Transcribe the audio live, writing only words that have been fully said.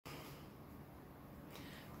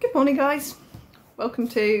Good morning guys, welcome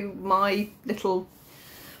to my little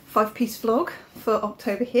 5-piece vlog for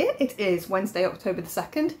October here. It is Wednesday, October the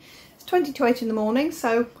 2nd. It's 20 to 8 in the morning,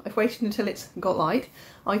 so I've waited until it's got light.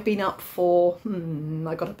 I've been up for,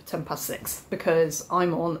 I got up at 10 past 6 because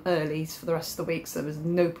I'm on earlies for the rest of the week, so there was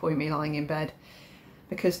no point me lying in bed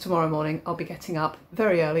because tomorrow morning I'll be getting up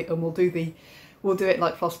very early and we'll do it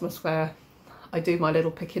like Flossmas where I do my little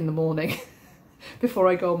pick in the morning before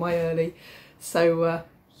I go on my early. So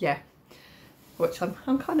yeah, which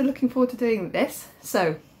I'm kind of looking forward to doing this.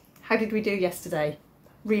 So how did we do yesterday?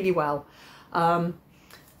 Really well.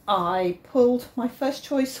 I pulled, my first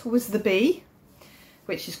choice was the bee,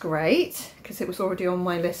 which is great because it was already on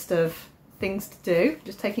my list of things to do,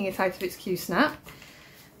 just taking it out of its Q-snap.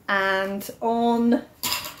 And on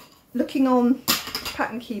looking on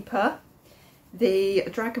Pattern Keeper, the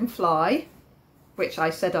Dragonfly, which I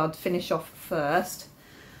said I'd finish off first,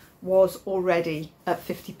 was already at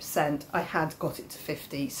 50%. I had got it to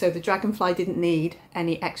 50, so the Dragonfly didn't need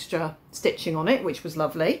any extra stitching on it, which was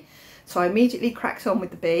lovely. So I immediately cracked on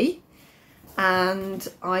with the bee, and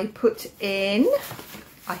I put in,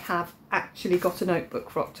 I have actually got a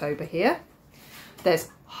notebook for October here. There's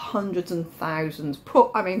hundreds and thousands,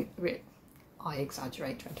 I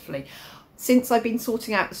exaggerate dreadfully. Since I've been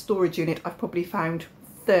sorting out the storage unit, I've probably found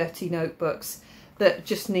 30 notebooks that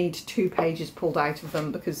just need 2 pages pulled out of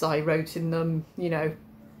them because I wrote in them, you know,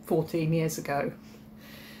 14 years ago.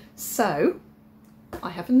 So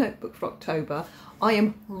I have a notebook for October. I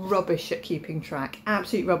am rubbish at keeping track,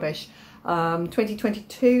 absolute rubbish.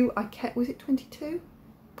 2022, I kept, was it 22?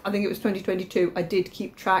 I think it was 2022. I did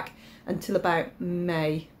keep track until about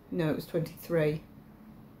May. No, it was 23.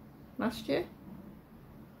 Last year?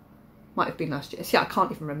 Might have been last year. See, I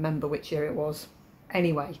can't even remember which year it was.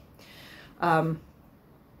 Anyway,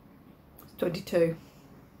 22,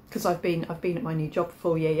 because I've been at my new job for a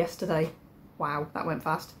full year yesterday. Wow, that went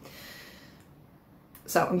fast.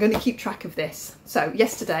 So I'm going to keep track of this. So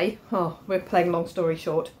yesterday, we're playing long story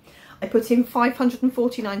short, I put in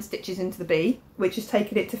 549 stitches into the bee, which has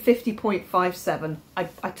taken it to 50.57. I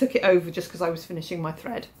took it over just because I was finishing my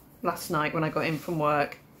thread last night when I got in from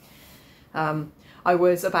work. I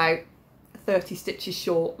was about 30 stitches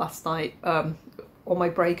short last night on my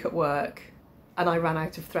break at work, and I ran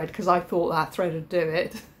out of thread because I thought that thread would do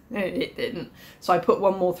it. It didn't. So I put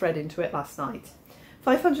one more thread into it last night.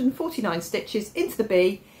 549 stitches into the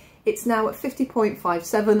bee. It's now at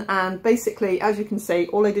 50.57, and basically, as you can see,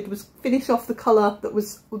 all I did was finish off the colour that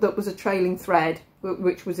was a trailing thread,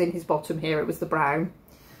 which was in his bottom here. It was the brown,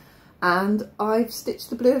 and I've stitched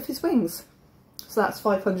the blue of his wings. So that's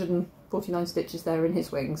 549 stitches there in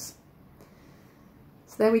his wings.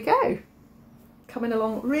 So there we go. Coming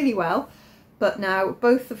along really well. But now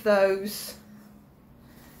both of those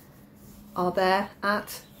are there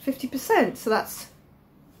at 50%. So that's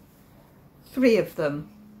 3 of them.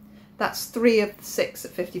 That's 3 of the 6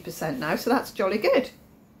 at 50% now. So that's jolly good.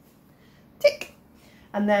 Tick.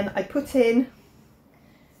 And then I put in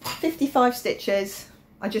 55 stitches.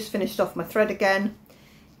 I just finished off my thread again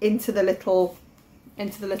into the little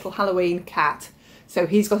Halloween cat. So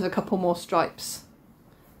he's got a couple more stripes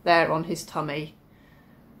there on his tummy.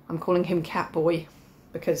 I'm calling him Cat Boy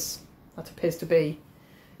because that appears to be,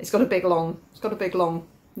 it's got a big long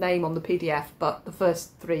name on the PDF, but the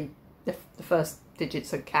first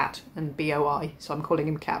digits are cat and BOI, so I'm calling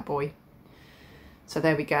him Cat Boy. So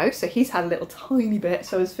there we go. So he's had a little tiny bit,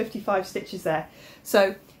 so there's 55 stitches there.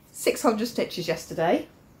 So 600 stitches yesterday,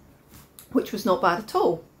 which was not bad at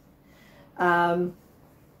all.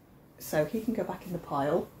 So he can go back in the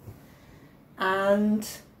pile. And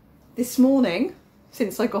this morning,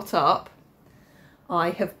 since I got up,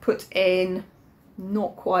 I have put in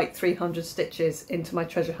not quite 300 stitches into my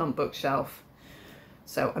treasure hunt bookshelf.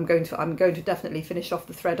 So I'm going to definitely finish off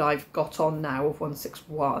the thread I've got on now of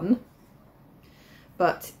 161.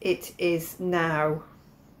 But it is now,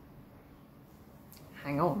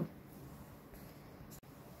 hang on.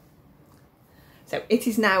 So it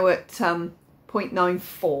is now at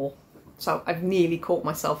 0.94. So I've nearly caught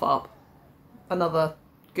myself up. Another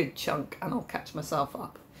good chunk and I'll catch myself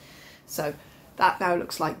up. So that now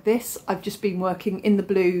looks like this. I've just been working in the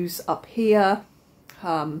blues up here,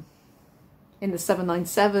 in the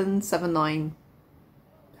 797,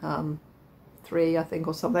 793 I think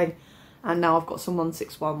or something, and now I've got some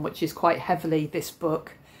 161, which is quite heavily this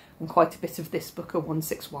book and quite a bit of this book of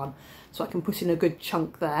 161, so I can put in a good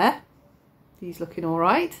chunk there. He's looking all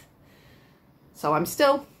right. So I'm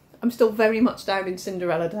still very much down in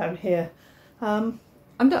Cinderella down here. I'm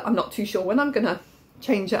not too sure when I'm going to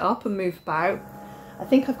change it up and move about. I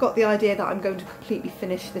think I've got the idea that I'm going to completely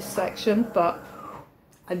finish this section, but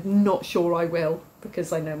I'm not sure I will,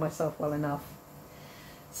 because I know myself well enough.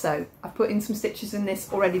 So I've put in some stitches in this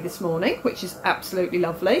already this morning, which is absolutely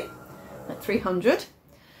lovely, at 300.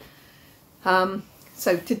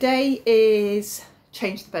 So today is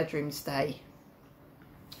change the bedrooms day.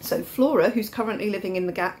 So Flora, who's currently living in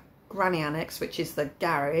the granny annex, which is the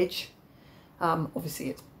garage, obviously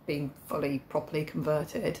it's been properly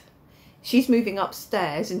converted. She's moving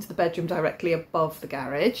upstairs into the bedroom directly above the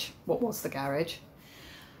garage, what was the garage.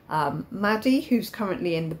 Maddie, who's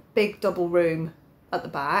currently in the big double room at the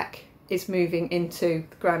back, is moving into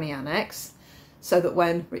the granny annex, so that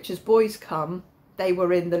when Richard's boys come, they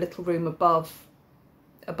were in the little room above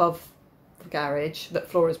the garage that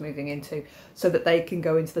Flora's moving into, so that they can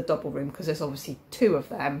go into the double room, because there's obviously 2 of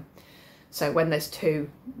them. So when there's 2,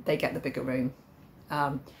 they get the bigger room.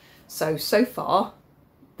 So far,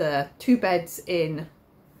 the 2 beds in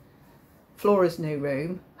Flora's new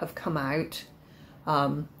room have come out.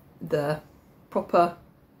 The proper,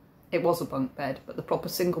 it was a bunk bed, but the proper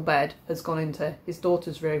single bed has gone into his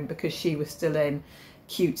daughter's room, because she was still in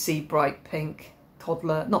cutesy bright pink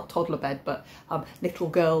toddler, not toddler bed, but little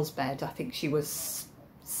girl's bed. I think she was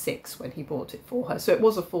 6 when he bought it for her. So it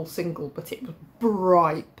was a full single, but it was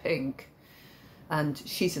bright pink. And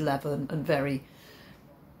she's 11 and very,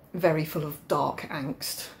 very full of dark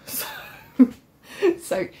angst.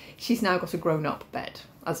 So she's now got a grown-up bed,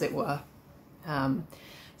 as it were.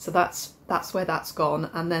 So that's where that's gone.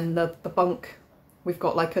 And then the bunk, we've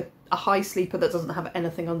got like a high sleeper that doesn't have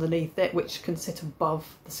anything underneath it, which can sit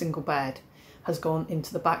above the single bed, has gone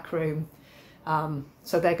into the back room.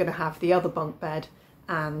 So they're going to have the other bunk bed,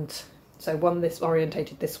 and so one this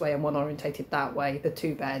orientated this way and one orientated that way, the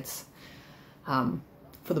 2 beds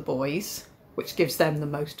for the boys, which gives them the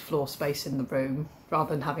most floor space in the room, rather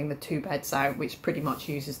than having the 2 beds out, which pretty much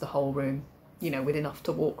uses the whole room, you know, with enough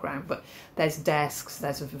to walk around. But there's desks,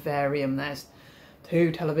 there's a vivarium, there's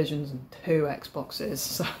 2 televisions and 2 Xboxes,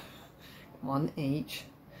 so 1 each.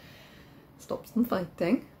 Stops them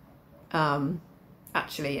fighting.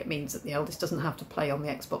 Actually, it means that the eldest doesn't have to play on the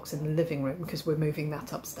Xbox in the living room, because we're moving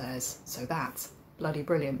that upstairs. So that's bloody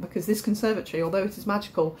brilliant, because this conservatory, although it is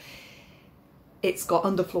magical, it's got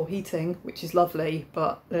underfloor heating, which is lovely,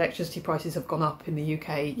 but electricity prices have gone up in the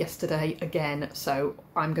UK yesterday again, so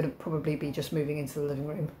I'm going to probably be just moving into the living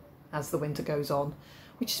room as the winter goes on,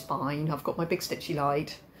 which is fine. I've got my big stitchy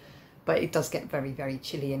light, but it does get very, very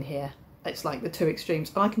chilly in here. It's like the 2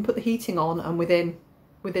 extremes. I can put the heating on, and within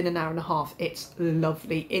an hour and a half it's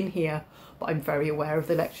lovely in here, but I'm very aware of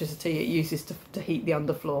the electricity it uses to heat the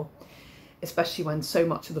underfloor, especially when so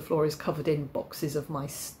much of the floor is covered in boxes of my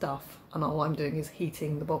stuff, and all I'm doing is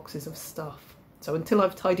heating the boxes of stuff. So until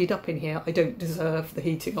I've tidied up in here, I don't deserve the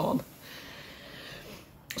heating on.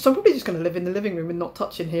 So I'm probably just going to live in the living room and not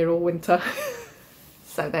touch in here all winter.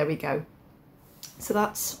 So there we go.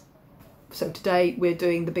 So today we're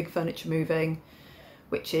doing the big furniture moving,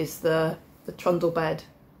 which is the trundle bed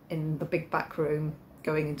in the big back room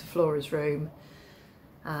going into Flora's room,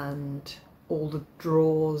 and all the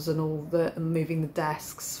drawers and moving the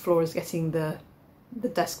desks. Flora's getting the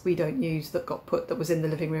desk we don't use that was in the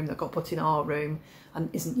living room that got put in our room and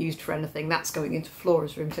isn't used for anything. That's going into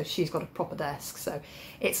Flora's room, so she's got a proper desk. So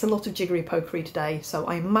it's a lot of jiggery pokery today. So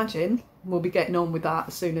I imagine we'll be getting on with that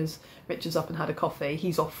as soon as Richard's up and had a coffee.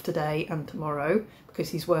 He's off today and tomorrow, because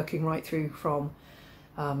he's working right through from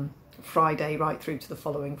Friday right through to the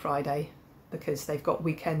following Friday, because they've got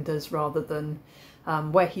weekenders rather than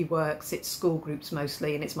where he works. It's school groups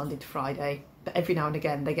mostly, and it's Monday to Friday, but every now and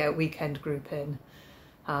again they get a weekend group in.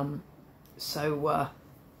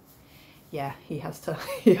 Yeah, he has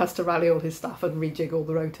to rally all his staff and rejig all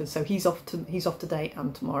the rotors. So he's off today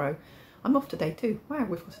and tomorrow. I'm off today too. Wow,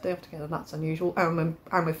 we've got a day off together. That's unusual. And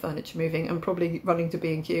with furniture moving, and probably running to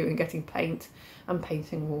B&Q and getting paint and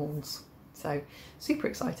painting walls. So super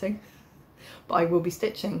exciting. But I will be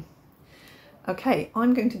stitching. Okay,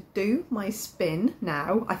 I'm going to do my spin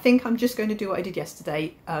now. I think I'm just going to do what I did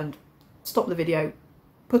yesterday and stop the video,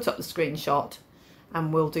 put up the screenshot,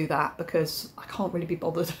 and we'll do that, because I can't really be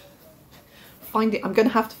bothered. I'm going to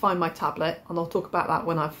have to find my tablet, and I'll talk about that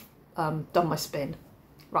when I've done my spin.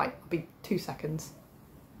 Right, I'll be 2 seconds.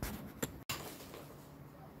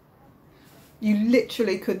 You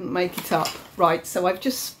literally couldn't make it up. Right, so I've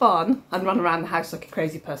just spun and run around the house like a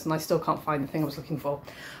crazy person. I still can't find the thing I was looking for.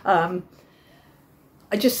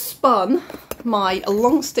 I just spun my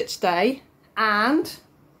long stitch day, and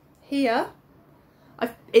here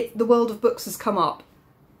the world of books has come up.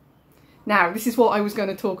 Now, this is what I was going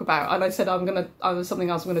to talk about, and I said I was something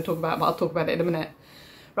else I'm going to talk about, but I'll talk about it in a minute.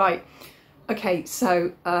 Right, Okay,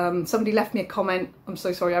 so somebody left me a comment. I'm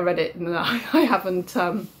so sorry, I read it and I haven't.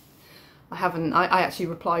 I actually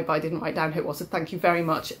replied, but I didn't write down who it was. So thank you very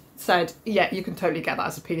much. Said, yeah, you can totally get that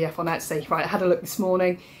as a PDF on Etsy. Right, I had a look this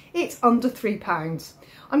morning. It's under £3.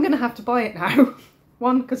 I'm going to have to buy it now.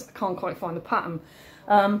 One, because I can't quite find the pattern.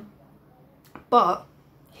 But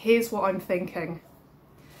here's what I'm thinking.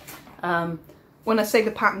 When I say the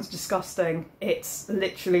pattern's disgusting, it's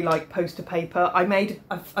literally like poster paper.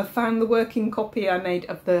 I found the working copy I made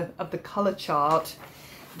of the colour chart.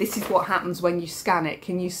 This is what happens when you scan it.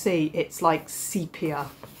 Can you see? It's like sepia.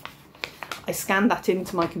 I scanned that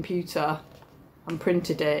into my computer and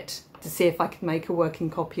printed it to see if I could make a working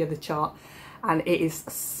copy of the chart, and it is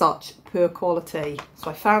such poor quality. So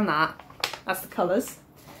I found that. That's the colours.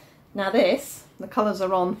 Now the colours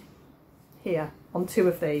are on here, on 2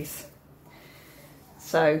 of these.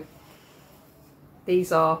 So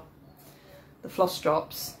these are the floss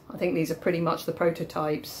drops. I think these are pretty much the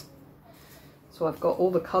prototypes. So I've got all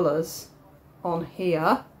the colours on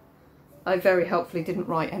here. I very helpfully didn't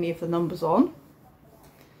write any of the numbers on.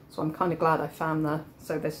 So I'm kind of glad I found the,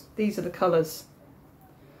 so these are the colours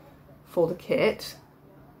for the kit.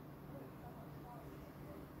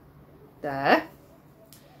 There.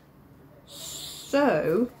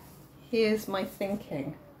 So here's my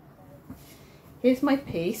thinking. Here's my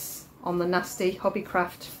piece on the Nasty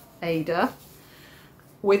Hobbycraft Ada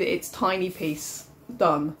with its tiny piece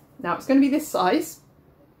done. Now it's going to be this size,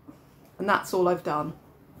 and that's all I've done.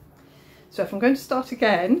 So if I'm going to start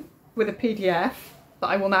again with a PDF that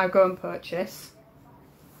I will now go and purchase,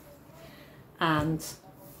 and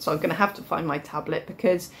so I'm going to have to find my tablet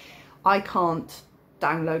because I can't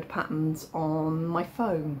download patterns on my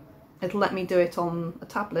phone. It'll let me do it on a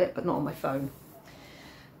tablet but not on my phone.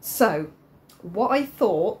 So what I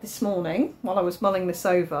thought this morning while I was mulling this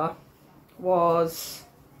over was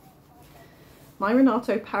my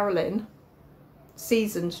Renato Parolin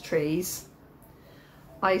Seasons trees.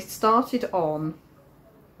 I started on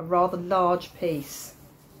a rather large piece.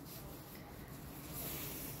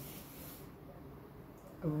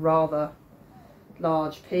 A rather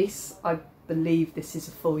large piece. I believe this is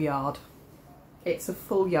a full yard. It's a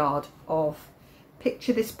full yard of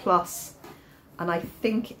Picture This Plus, and I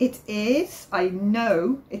think it is, I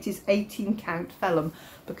know it is 18 count vellum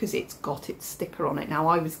because it's got its sticker on it. Now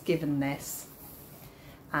I was given this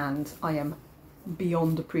and I am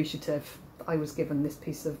beyond appreciative that I was given this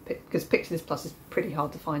piece of, because Picture This Plus is pretty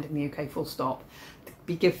hard to find in the UK, full stop. To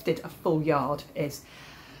be gifted a full yard is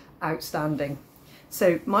outstanding.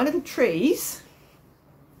 So my little trees,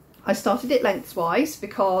 I started it lengthwise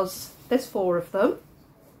because there's 4 of them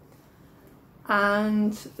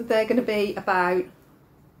and they're going to be about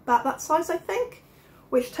that size, I think,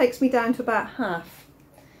 which takes me down to about half.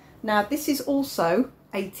 Now this is also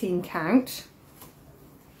 18 count,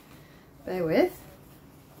 bear with.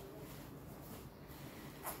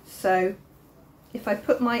 So if I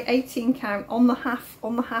put my 18 count on the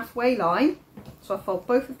halfway line, so I fold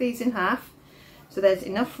both of these in half, so there's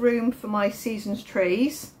enough room for my Seasons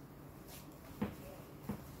trees.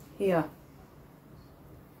 Here,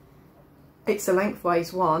 it's a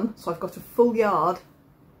lengthwise one, so I've got a full yard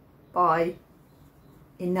by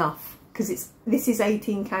enough, because this is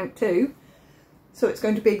 18 count too, so it's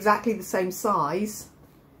going to be exactly the same size.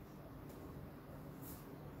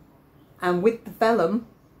 And with the vellum,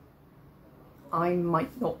 I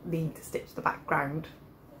might not need to stitch the background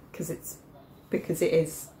because it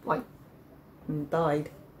is like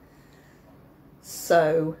dyed.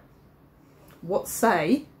 So what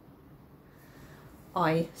say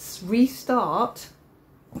I restart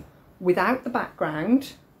without the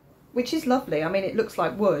background, which is lovely. I mean, it looks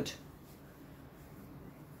like wood,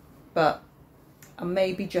 but I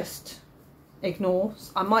maybe just ignore.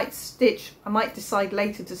 I might decide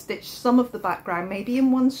later to stitch some of the background, maybe in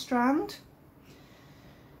one strand,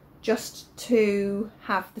 just to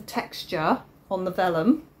have the texture on the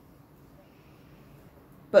vellum,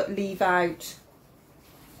 but leave out.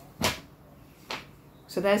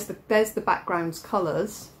 So there's the background's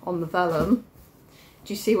colours on the vellum.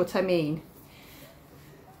 Do you see what I mean?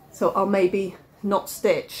 So I'll maybe not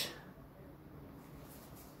stitch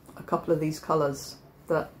a couple of these colours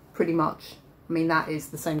that pretty much, I mean, that is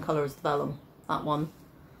the same colour as the vellum. That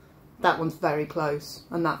one's very close,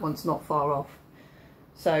 and that one's not far off.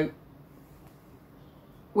 So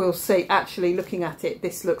we'll see. Actually, looking at it,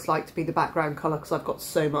 this looks like to be the background colour because I've got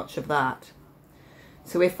so much of that.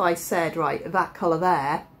 So if I said, right, that colour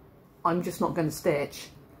there, I'm just not going to stitch,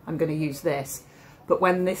 I'm going to use this. But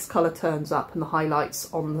when this colour turns up and the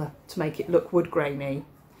highlights on to make it look wood grainy,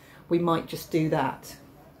 we might just do that.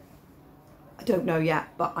 I don't know yet,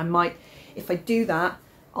 but I might, If I do that,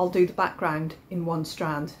 I'll do the background in one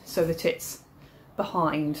strand so that it's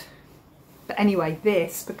behind. But anyway,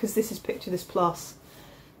 this, because this is Picture This Plus,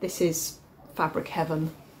 this is fabric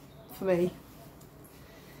heaven for me.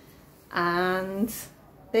 And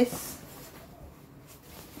this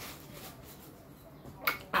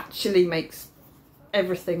actually makes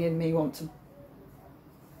everything in me want to,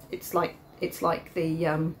 it's like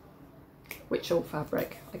the Witch Short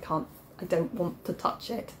fabric. I don't want to touch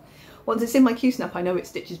it. Once it's in my Q-snap, I know it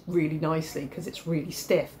stitches really nicely because it's really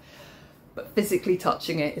stiff, but physically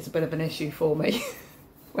touching it is a bit of an issue for me.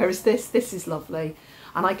 Whereas this is lovely,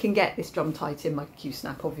 and I can get this drum tight in my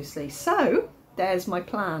Q-snap obviously. So there's my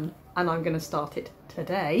plan, and I'm going to start it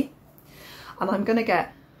today, and I'm going to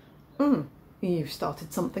get, you've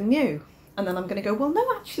started something new, and then I'm going to go, well no,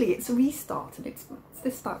 actually it's a restart, and it's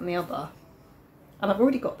this, that and the other, and I've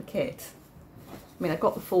already got the kit. I mean, I've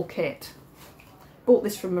got the full kit. Bought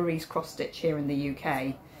this from Marie's Cross Stitch here in the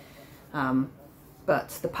UK, but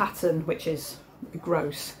the pattern, which is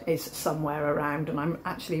gross, is somewhere around, and I'm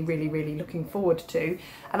actually really looking forward to,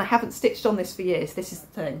 and I haven't stitched on this for years. This is the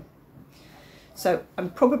thing. So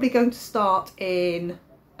I'm probably going to start in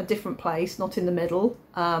a different place, not in the middle.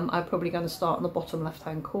 I'm probably going to start in the bottom left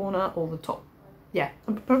hand corner, or the top. Yeah,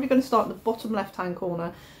 I'm probably going to start in the bottom left hand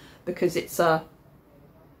corner, because it's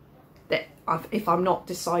if I'm not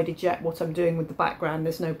decided yet what I'm doing with the background,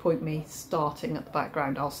 there's no point me starting at the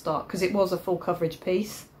background. I'll start, because it was a full coverage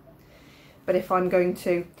piece. But if I'm going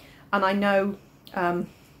to, and I know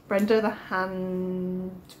Brenda, the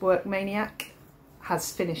handwork maniac,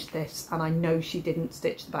 has finished this, and I know she didn't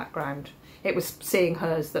stitch the background. It was seeing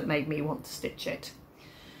hers that made me want to stitch it.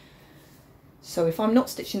 So if I'm not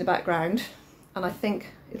stitching the background, and I think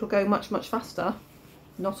it'll go much faster,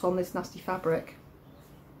 not on this nasty fabric.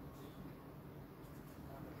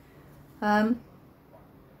 Does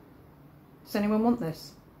anyone want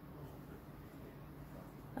this?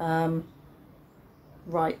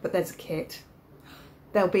 Right, but there's a kit.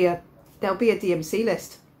 There'll be a DMC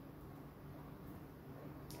list.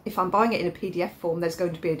 If I'm buying it in a PDF form, there's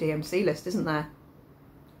going to be a DMC list, isn't there?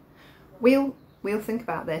 We'll think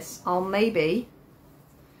about this. I'll maybe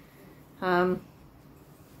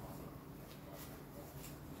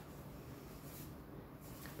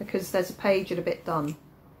because there's a page and a bit done,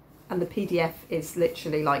 and the PDF is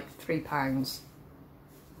literally like £3.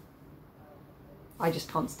 I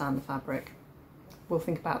just can't stand the fabric. We'll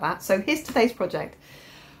think about that. So here's today's project.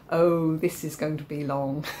 Oh, this is going to be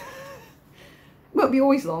long. It won't be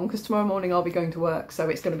always long, because tomorrow morning I'll be going to work, so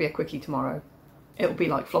it's going to be a quickie tomorrow. It'll be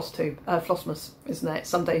like Flossmas, isn't it?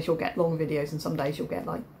 Some days you'll get long videos and some days you'll get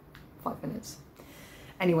like 5 minutes.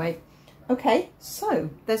 Anyway, okay, so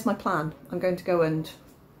there's my plan. I'm going to go and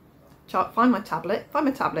find my tablet,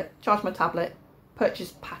 charge my tablet,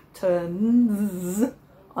 purchase patterns.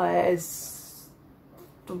 There's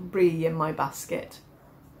 3 in my basket.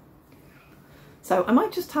 So I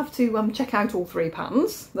might just have to check out all 3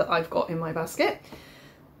 patterns that I've got in my basket,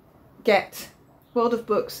 get World of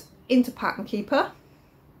Books into Pattern Keeper,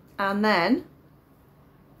 and then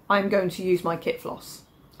I'm going to use my kit floss.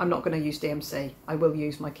 I'm not going to use DMC, I will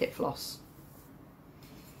use my kit floss,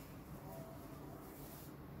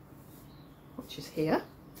 which is here.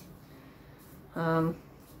 Got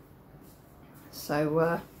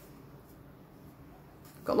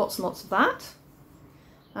lots and lots of that,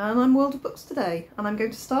 and I'm World of Books today, and I'm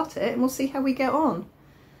going to start it and we'll see how we get on.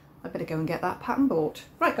 I better go and get that pattern bought.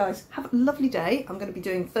 Right guys, have a lovely day. I'm going to be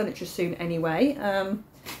doing furniture soon anyway.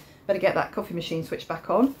 Better get that coffee machine switched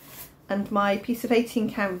back on, and my piece of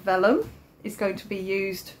 18 count vellum is going to be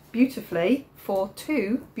used beautifully for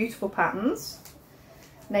 2 beautiful patterns,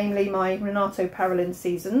 namely my Renato Parolin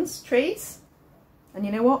Seasons trees, and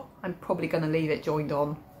you know what, I'm probably going to leave it joined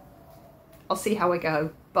on. I'll see how I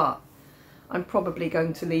go, but I'm probably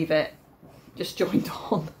going to leave it just joined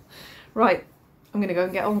on. Right, I'm going to go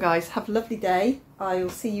and get on, guys. Have a lovely day. I'll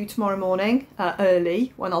see you tomorrow morning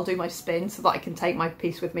early, when I'll do my spin, so that I can take my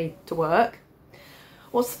piece with me to work.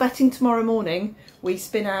 What's betting tomorrow morning we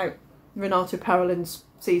spin out Renato Parolin's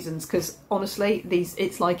Seasons, because honestly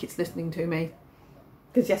it's like it's listening to me.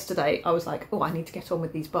 Because yesterday I was like, oh, I need to get on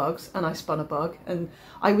with these bugs, and I spun a bug, and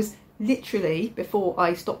I was literally, before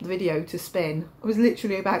I stopped the video to spin, I was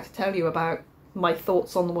literally about to tell you about my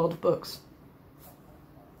thoughts on the World of Books.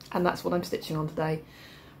 And that's what I'm stitching on today.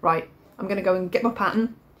 Right, I'm going to go and get my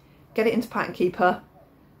pattern, get it into Pattern Keeper,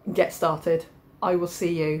 and get started. I will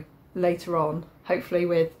see you later on, hopefully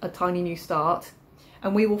with a tiny new start,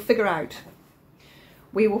 and we will figure out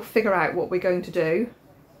what we're going to do.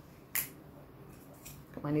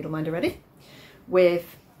 Got my needle minder ready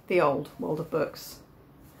with the old World of Books.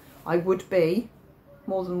 I would be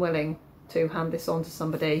more than willing to hand this on to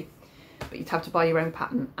somebody, but you'd have to buy your own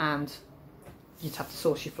pattern and you'd have to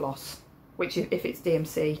source your floss, which if it's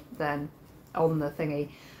DMC, then on the thingy.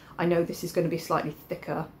 I know this is going to be slightly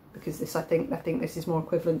thicker because this, I think this is more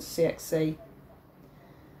equivalent to CXC.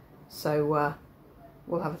 So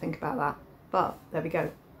we'll have a think about that. But there we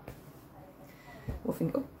go. We'll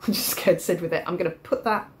think, oh, I'm just scared to sit with it. I'm going to put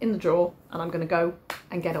that in the drawer and I'm going to go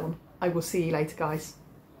and get on. I will see you later, guys.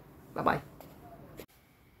 Bye-bye.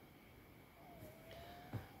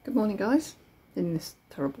 Good morning, guys, in this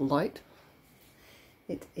terrible light.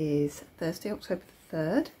 It is Thursday, October the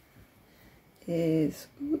 3rd. It is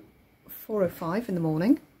 4:05 in the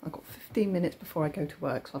morning. I've got 15 minutes before I go to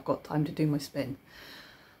work, so I've got time to do my spin.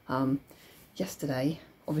 Yesterday,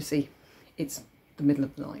 obviously, it's the middle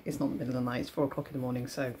of the night. It's not the middle of the night, it's 4 o'clock in the morning,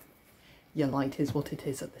 so your light is what it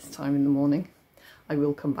is at this time in the morning. I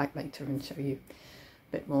will come back later and show you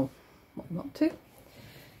a bit more what I'm up to.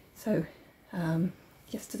 So,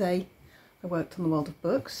 yesterday I worked on the World of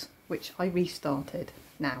Books, which I restarted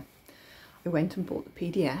now. I went and bought the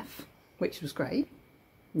PDF, which was great,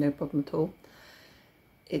 no problem at all.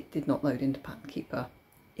 It did not load into Pattern Keeper.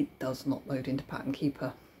 It does not load into Pattern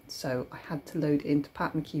Keeper. So I had to load into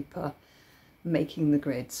Pattern Keeper making the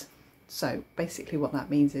grids. So basically what that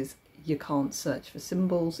means is you can't search for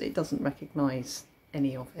symbols. It doesn't recognise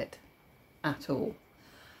any of it at all.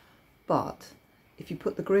 But if you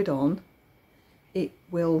put the grid on, it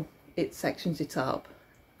sections it up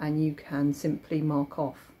and you can simply mark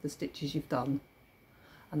off the stitches you've done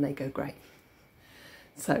and they go great.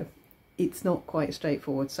 So it's not quite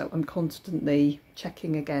straightforward, so I'm constantly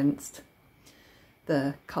checking against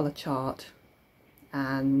the colour chart,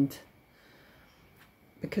 and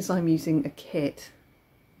because I'm using a kit,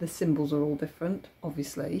 the symbols are all different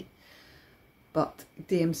obviously, but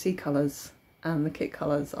DMC colours and the kit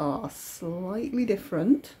colours are slightly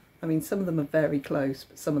different. I mean, some of them are very close,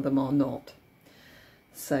 but some of them are not.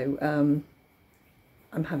 So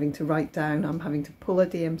I'm having to write down, I'm having to pull a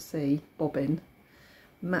DMC bobbin,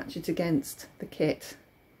 match it against the kit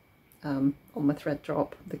on my thread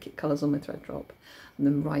drop, the kit colours on my thread drop, and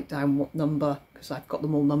then write down what number, because I've got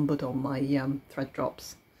them all numbered on my thread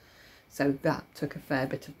drops. So that took a fair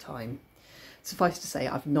bit of time. Suffice to say,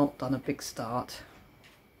 I've not done a big start.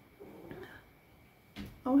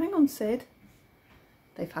 Oh, hang on, Sid.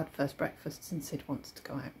 They've had first breakfasts and Sid wants to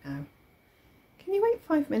go out now. Can you wait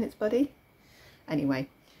 5 minutes, buddy? Anyway,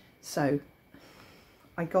 so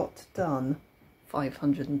I got done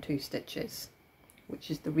 502 stitches,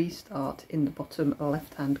 which is the restart in the bottom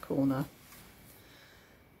left hand corner,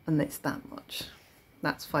 and it's that much.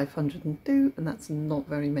 That's 502, and that's not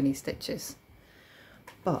very many stitches,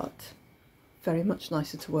 but very much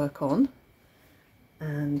nicer to work on.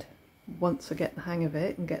 And once I get the hang of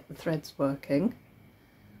it and get the threads working,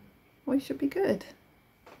 we should be good.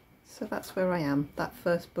 So that's where I am, that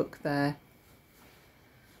first book there,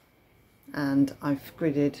 and I've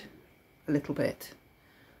gridded a little bit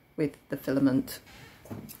with the filament,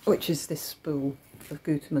 which is this spool of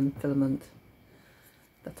Gutermann filament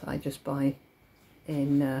that I just buy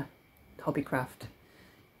in Hobbycraft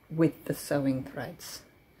with the sewing threads,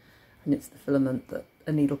 and it's the filament that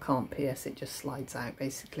a needle can't pierce. It just slides out.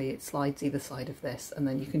 Basically it slides either side of this and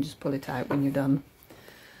then you can just pull it out when you're done.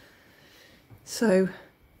 So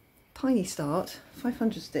tiny start,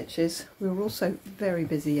 500 stitches. We were also very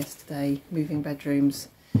busy yesterday moving bedrooms.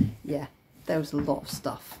 Yeah, there was a lot of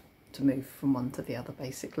stuff to move from one to the other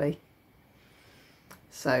basically.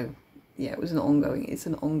 So yeah, it's an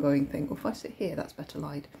ongoing thing. Well, if I sit here, that's better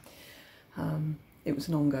light. It's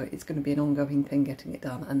going to be an ongoing thing getting it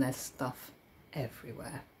done, and there's stuff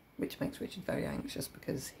everywhere, which makes Richard very anxious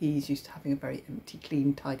because he's used to having a very empty,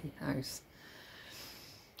 clean, tidy house,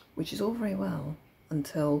 which is all very well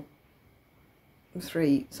until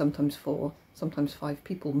 3, sometimes 4, sometimes 5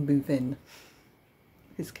 people move in.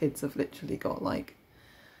 His kids have literally got like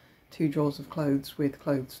 2 drawers of clothes with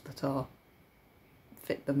clothes that are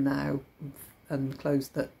fit them now and clothes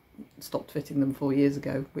that stopped fitting them 4 years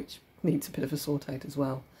ago, which needs a bit of a sort out as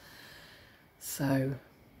well. So,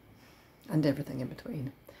 and everything in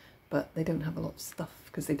between. But they don't have a lot of stuff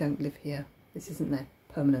because they don't live here. This isn't their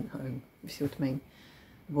permanent home, if you see what I mean.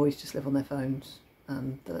 The boys just live on their phones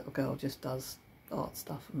and the little girl just does art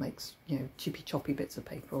stuff and makes, you know, chippy choppy bits of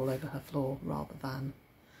paper all over her floor rather than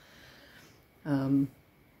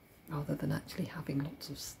actually having lots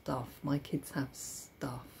of stuff. My kids have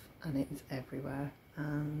stuff and it is everywhere,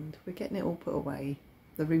 and we're getting it all put away.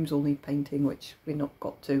 The rooms all need painting, which we're not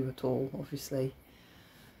got to at all, obviously,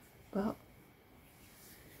 but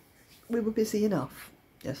we were busy enough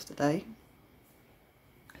yesterday.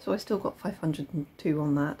 So I still got 502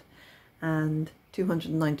 on that and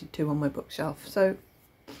 292 on my bookshelf. So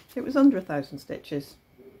it was under 1,000 stitches,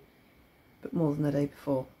 but more than the day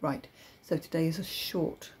before. Right, so today is a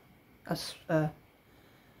short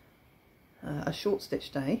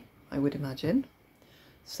stitch day, I would imagine.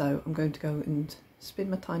 So I'm going to go and spin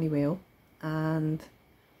my tiny wheel and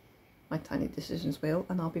my tiny decisions wheel,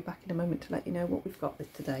 and I'll be back in a moment to let you know what we've got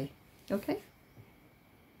with today. Okay?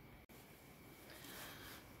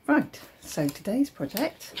 Right, so today's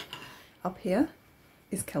project up here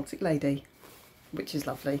is Celtic Lady, which is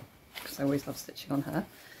lovely because I always love stitching on her.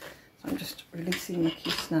 So I'm just releasing my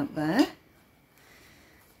cue snap there.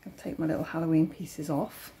 I'll take my little Halloween pieces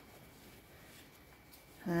off,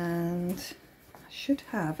 and I should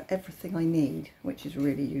have everything I need, which is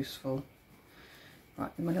really useful.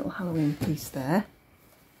 Right, with my little Halloween piece there,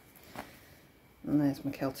 and there's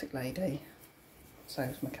my Celtic Lady. So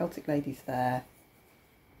my Celtic Lady's there.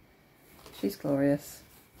 She's glorious.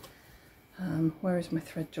 Where is my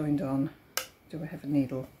thread joined on? Do I have a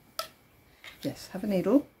needle? Yes, have a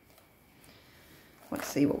needle. Let's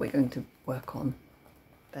see what we're going to work on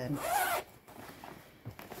then.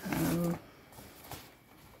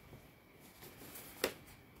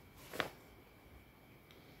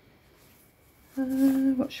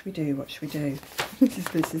 What should we do? What should we do?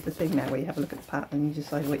 This is the thing now, where you have a look at the pattern and you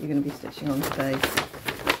decide what you're going to be stitching on today.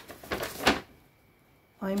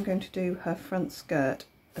 I'm going to do her front skirt,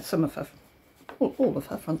 some of her, all of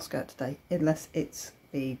her front skirt today, unless it's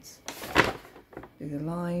beads. Do the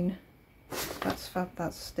line. That's fab.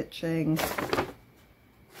 That's stitching.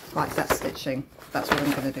 Right, that's stitching. That's what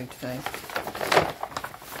I'm going to do today.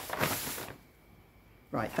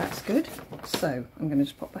 Right, that's good. So I'm going to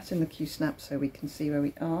just pop that in the cue snap so we can see where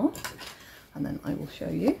we are, and then I will show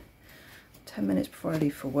you. 10 minutes before I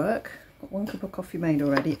leave for work. Got 1 cup of coffee made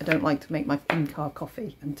already. I don't like to make my in-car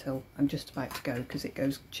coffee until I'm just about to go because it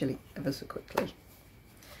goes chilly ever so quickly.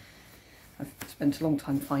 I've spent a long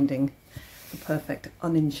time finding the perfect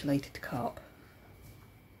uninsulated cup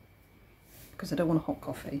because I don't want a hot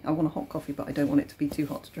coffee. I want a hot coffee, but I don't want it to be too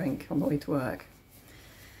hot to drink on the way to work.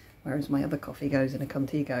 Whereas my other coffee goes in a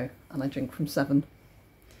Contigo and I drink from 7.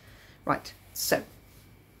 Right, so,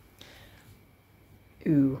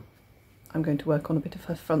 I'm going to work on a bit of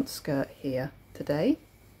her front skirt here today,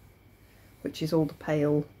 which is all the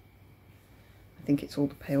pale, I think it's all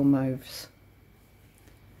the pale mauves.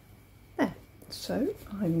 There, so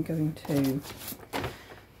I'm going to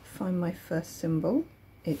find my first symbol.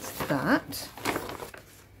 It's that,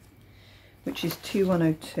 which is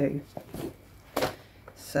 2102.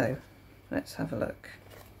 So let's have a look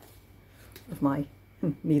of my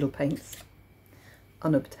needle paints,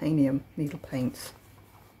 Unobtainium needle paints.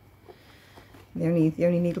 The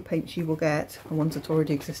only needle paints you will get are ones that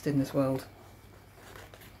already exist in this world,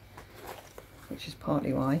 which is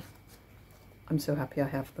partly why I'm so happy I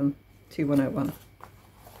have them. 2101.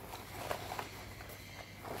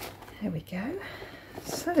 There we go.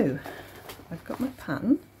 So I've got my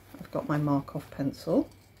pattern, I've got my mark off pencil.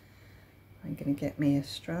 I'm going to get me a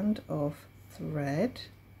strand of thread,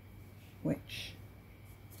 which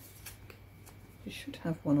you should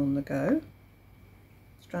have one on the go.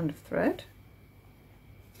 Strand of thread.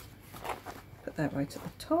 Put that right at the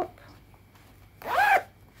top.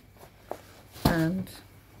 And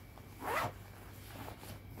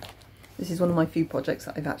this is one of my few projects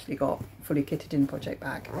that I've actually got fully kitted in project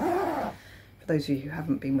bag. For those of you who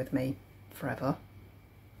haven't been with me forever,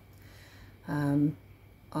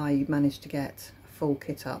 I managed to get a full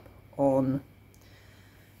kit up on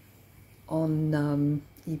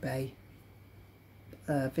eBay,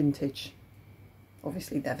 vintage.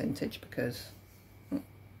 Obviously they're vintage because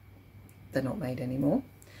they're not made anymore,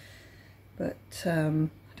 but I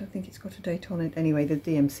don't think it's got a date on it. Anyway, the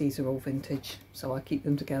DMCs are all vintage, so I keep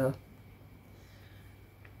them together.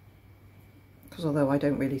 Because although I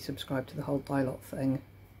don't really subscribe to the whole dye lot thing,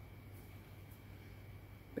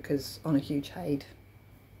 because on a huge Haid,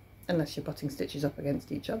 unless you're butting stitches up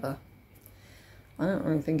against each other, I don't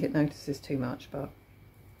really think it notices too much, but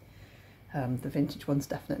the vintage ones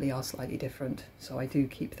definitely are slightly different, so I do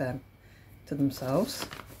keep them to themselves.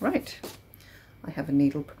 Right, I have a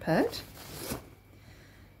needle prepared,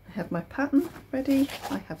 I have my pattern ready,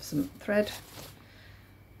 I have some thread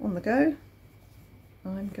on the go.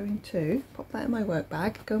 I'm going to pop that in my work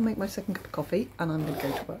bag, go and make my 2nd cup of coffee, and I'm going to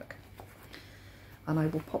go to work. And I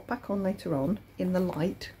will pop back on later on in the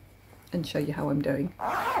light and show you how I'm doing.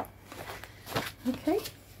 Okay,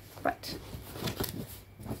 right.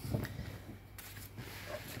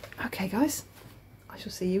 Okay guys, I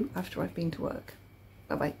shall see you after I've been to work.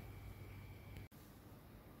 Bye bye.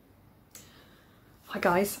 Hi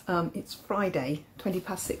guys, it's Friday,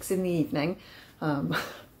 6:20 in the evening.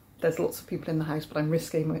 There's lots of people in the house, but I'm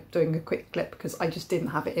risking doing a quick clip because I just didn't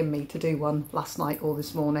have it in me to do one last night or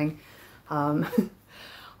this morning. I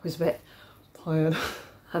was a bit tired,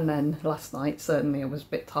 and then last night certainly I was a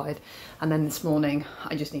bit tired, and then this morning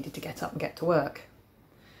I just needed to get up and get to work.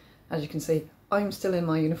 As you can see, I'm still in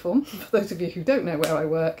my uniform. For those of you who don't know where I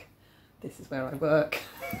work, this is where I work.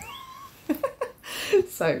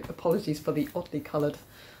 So apologies for the oddly coloured.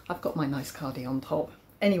 I've got my nice cardi on top.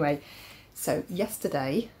 Anyway, so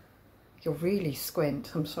yesterday, you'll really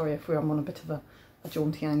squint. I'm sorry if I'm on a bit of a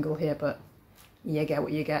jaunty angle here, but you get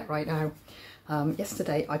what you get right now.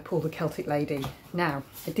 Yesterday I pulled a Celtic Lady. Now,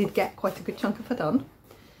 I did get quite a good chunk of her done.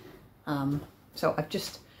 So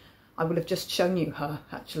I will have just shown you her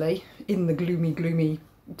actually in the gloomy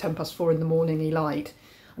 4:10 in the morning light.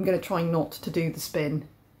 I'm going to try not to do the spin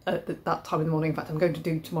at that time in the morning. In fact, I'm going to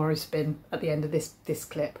do tomorrow's spin at the end of this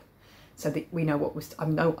clip, so that we know what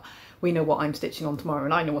we know what I'm stitching on tomorrow,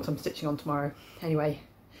 and I know what I'm stitching on tomorrow. Anyway,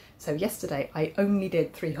 so yesterday I only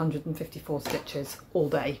did 354 stitches all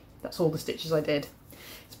day. That's all the stitches I did.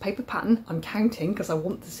 It's paper pattern. I'm counting because I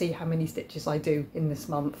want to see how many stitches I do in this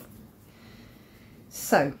month.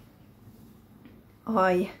 So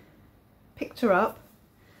I picked her up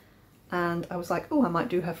and I was like, oh, I might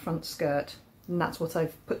do her front skirt. And that's what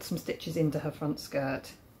I've put some stitches into her front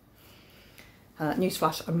skirt.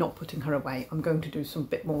 Newsflash, I'm not putting her away. I'm going to do some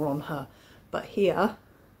bit more on her. But here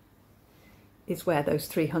is where those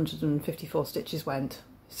 354 stitches went.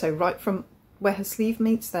 So right from where her sleeve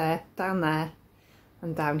meets there,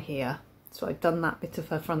 and down here. So I've done that bit of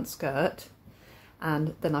her front skirt,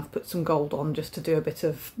 and then I've put some gold on just to do a bit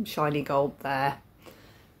of shiny gold there.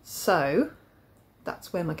 So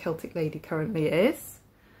that's where my Celtic Lady currently is.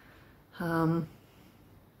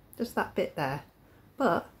 Just that bit there,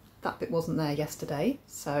 but that bit wasn't there yesterday,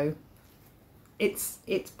 so it's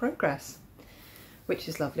progress, which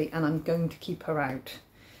is lovely. And I'm going to keep her out,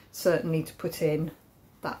 certainly to put in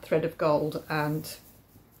that thread of gold, and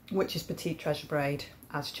which is Petite Treasure braid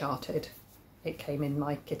as charted. It came in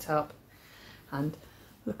my kit up, and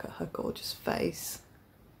look at her gorgeous face.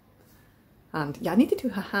 And yeah, I need to do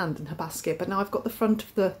her hand and her basket, but now I've got the front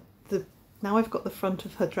of now I've got the front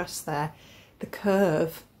of her dress there. The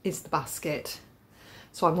curve is the basket,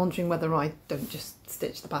 so I'm wondering whether I don't just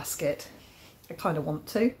stitch the basket. I kind of want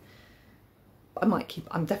to.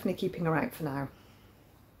 I'm definitely keeping her out for now.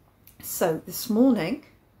 So this morning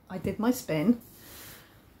I did my spin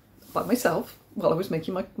by myself while I was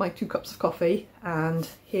making my 2 cups of coffee, and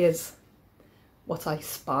here's what I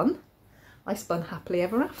spun. I spun Happily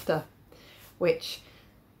Ever After, which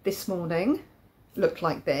this morning looked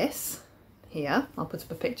like this. Here, I'll put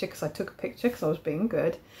up a picture because I took a picture because I was being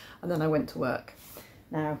good, and then I went to work.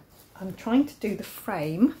 Now I'm trying to do the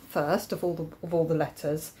frame first of all the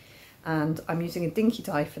letters, and I'm using a dinky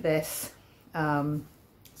dye for this.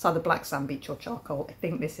 It's either black sand beach or charcoal. I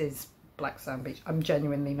think this is black sand beach. I'm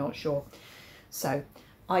genuinely not sure. So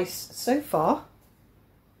so far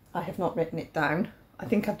I have not written it down. I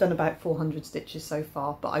think I've done about 400 stitches so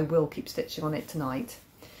far, but I will keep stitching on it tonight.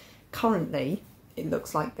 Currently it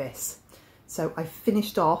looks like this. So I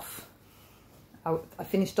finished off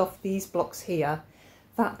these blocks here.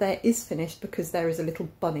 That there is finished because there is a little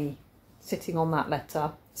bunny sitting on that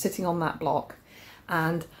letter, sitting on that block,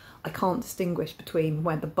 and I can't distinguish between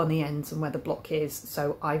where the bunny ends and where the block is.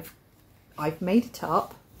 So I've made it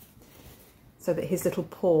up so that his little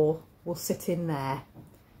paw will sit in there.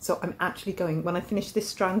 So I'm actually going, when I finish this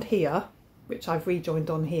strand here, which I've rejoined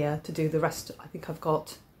on here, to do the rest. I think I've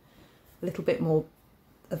got a little bit more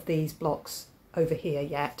of these blocks over here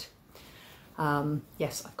yet.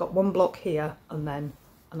 Yes, I've got one block here, and then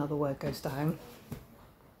another word goes down.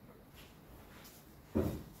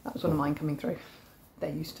 That was one of mine coming through.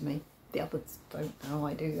 They're used to me. The others don't know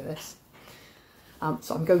I do this.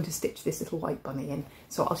 So I'm going to stitch this little white bunny in.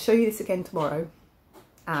 So I'll show you this again tomorrow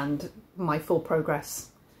and my full progress,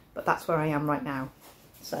 but that's where I am right now.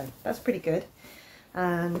 So that's pretty good.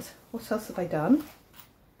 And what else have I done?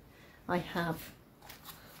 I have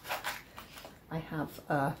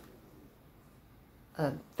a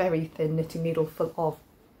very thin knitting needle full of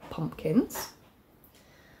pumpkins.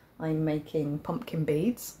 I'm making pumpkin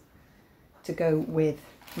beads to go with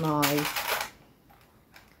my,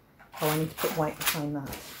 oh, I need to put white behind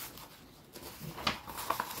that,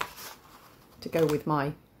 to go with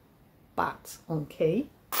my bat on key.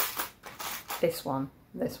 This one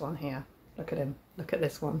here, look at him, look at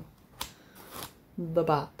this one, the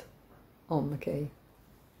bat on the key.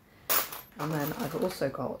 And then I've also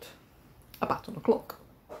got a bat on a clock.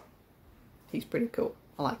 He's pretty cool.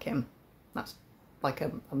 I like him. That's like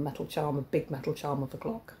a metal charm, a big metal charm of a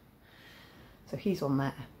clock. So he's on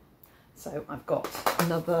there. So I've got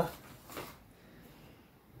another,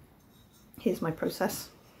 here's my process.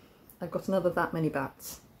 I've got another that many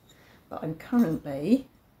bats, but I'm currently,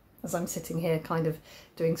 as I'm sitting here kind of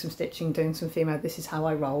doing some stitching, doing some Fimo, this is how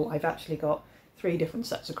I roll. I've actually got 3 different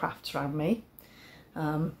sets of crafts around me.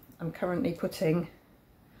 I'm currently putting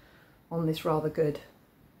on this rather good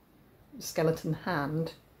skeleton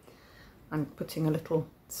hand, I'm putting a little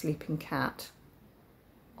sleeping cat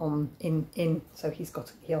on in so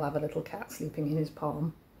he'll have a little cat sleeping in his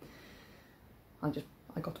palm. I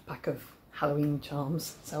got a pack of Halloween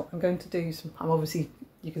charms, so I'm going to do some, I'm obviously,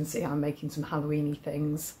 you can see I'm making some Halloweeny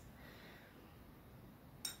things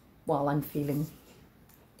while I'm feeling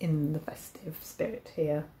in the festive spirit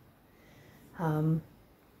here.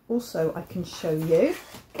 Also I can show you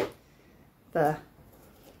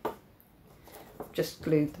just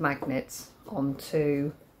glued the magnets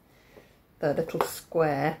onto the little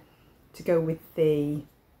square to go with the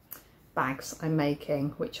bags I'm making,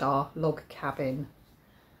 which are log cabin.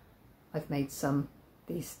 I've made some,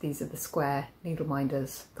 these are the square needle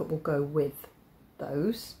minders that will go with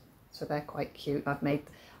those, so they're quite cute.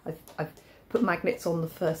 I've put magnets on the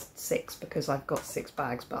first 6 because I've got 6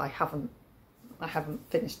 bags, but I haven't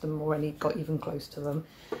finished them or any got even close to them.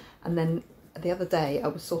 And then the other day I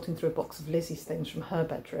was sorting through a box of Lizzie's things from her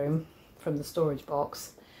bedroom, from the storage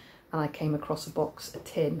box, and I came across a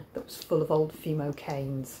tin that was full of old Fimo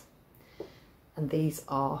canes, and these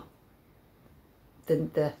are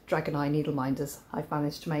the Dragon Eye needle minders I've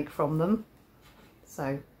managed to make from them.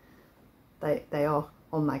 So they are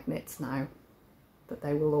on magnets now, but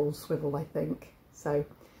they will all swivel, I think. So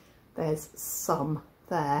there's some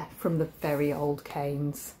there from the very old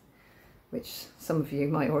canes, which some of you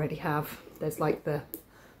might already have. There's like the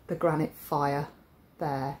granite fire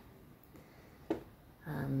there,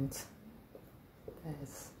 and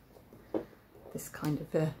there's this kind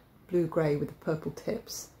of a blue-grey with the purple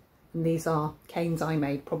tips, and these are canes I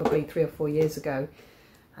made probably 3 or 4 years ago,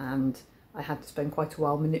 and I had to spend quite a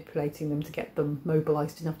while manipulating them to get them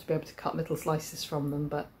mobilised enough to be able to cut little slices from them.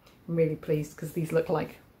 But I'm really pleased because these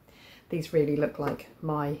really look like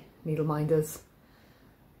my needle minders.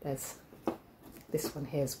 There's this one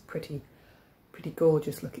here is pretty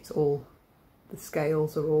gorgeous. Look, it's all, the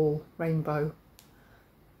scales are all rainbow.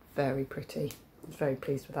 Very pretty. I was very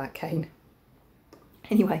pleased with that cane.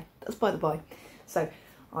 Anyway, that's by the by. So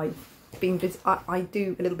I've been busy. I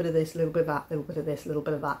do a little bit of this, a little bit of that, a little bit of this, a little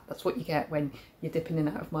bit of that. That's what you get when you're dipping in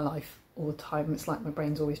and out of my life all the time. It's like my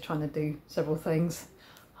brain's always trying to do several things.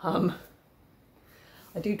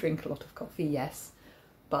 I do drink a lot of coffee, yes,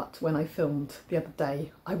 but when I filmed the other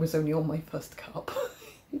day, I was only on my first cup.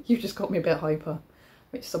 You just got me a bit hyper,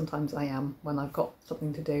 which sometimes I am when I've got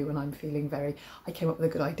something to do and I'm feeling very, I came up with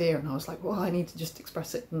a good idea and I was like, well, I need to just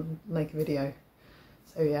express it and make a video.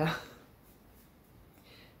 So yeah,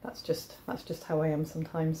 that's just how I am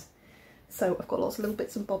sometimes. So I've got lots of little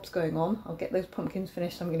bits and bobs going on. I'll get those pumpkins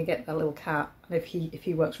finished. I'm going to get that little cat, and if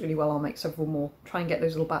he works really well, I'll make several more. Try and get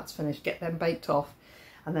those little bats finished, get them baked off,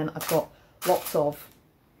 and then I've got lots of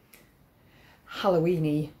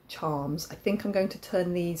Halloweeny charms. I think I'm going to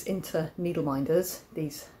turn these into needle minders,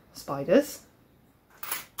 these spiders,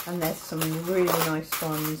 and there's some really nice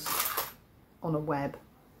ones on a web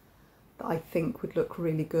that I think would look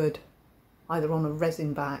really good either on a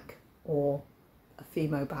resin back or a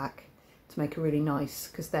Fimo back to make a really nice,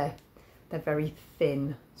 because they're very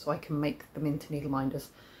thin, so I can make them into needle minders.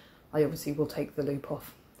 I obviously will take the loop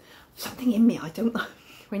off. Something in me, I don't know,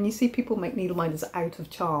 when you see people make needle minders out of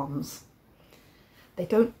charms, they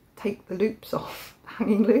don't take the loops off, the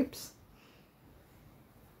hanging loops,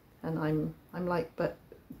 and I'm like, but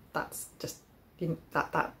that's just, you know,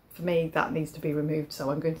 that for me that needs to be removed, so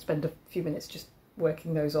I'm going to spend a few minutes just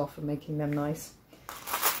working those off and making them nice.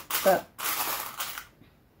 But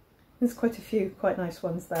there's quite a few quite nice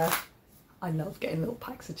ones there. I love getting little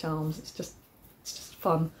packs of charms, it's just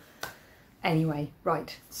fun. Anyway,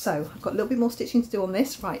 right, so I've got a little bit more stitching to do on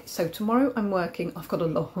this. Right, so tomorrow I'm working, I've got a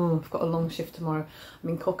long shift tomorrow. I'm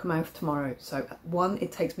in Cockermouth tomorrow, so 1,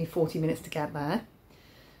 it takes me 40 minutes to get there.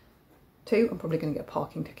 2, I'm probably going to get a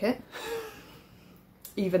parking ticket,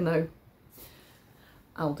 even though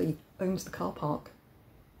Aldi owns the car park.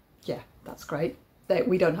 Yeah, that's great.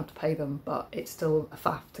 We don't have to pay them, but it's still a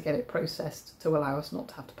faff to get it processed to allow us not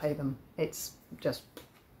to have to pay them. It's just,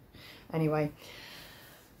 anyway.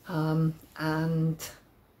 And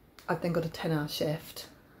I've then got a 10-hour shift,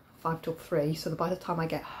 5 till 3, so by the time I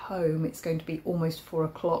get home it's going to be almost 4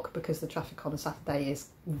 o'clock because the traffic on a Saturday is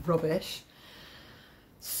rubbish.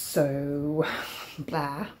 So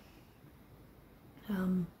blah.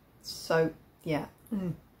 So yeah,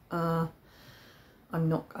 I'm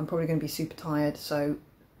probably going to be super tired, so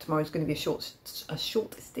tomorrow's going to be a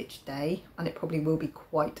short stitch day, and it probably will be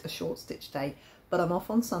quite a short stitch day, but I'm off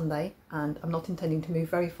on Sunday and I'm not intending to move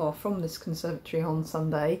very far from this conservatory on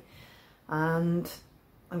Sunday, and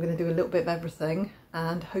I'm going to do a little bit of everything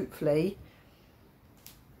and hopefully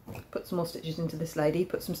put some more stitches into this lady,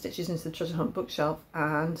 put some stitches into the treasure hunt bookshelf,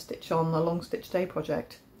 and stitch on a long stitch day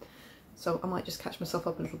project. So I might just catch myself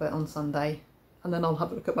up a little bit on Sunday, and then I'll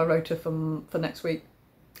have a look at my rota for next week.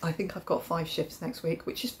 I think I've got 5 shifts next week,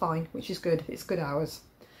 which is fine, which is good. It's good hours.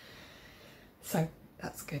 So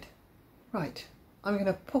that's good. Right, I'm going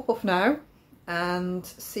to pop off now and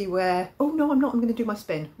see where... Oh no, I'm not. I'm going to do my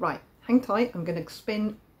spin. Right, hang tight. I'm going to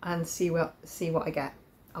spin and see what I get.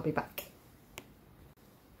 I'll be back.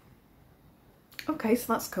 Okay,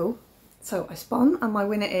 so that's cool. So I spun, and my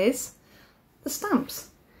winner is the stamps,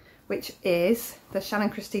 which is the Shannon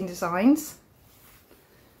Christine Designs,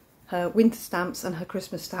 her winter stamps and her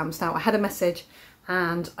Christmas stamps. Now I had a message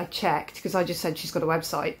and I checked, because I just said she's got a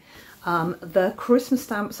website. The Christmas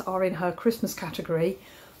stamps are in her Christmas category,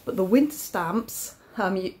 but the winter stamps,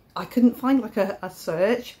 I couldn't find like a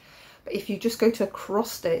search, but if you just go to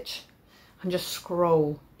cross stitch and just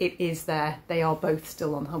scroll, it is there. They are both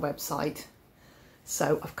still on her website.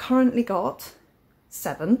 So I've currently got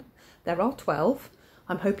 7. There are 12.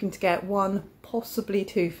 I'm hoping to get 1, possibly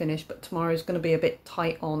 2 finished, but tomorrow's going to be a bit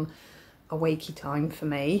tight on a wakey time for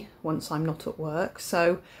me once I'm not at work.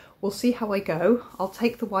 So we'll see how I go. I'll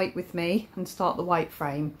take the white with me and start the white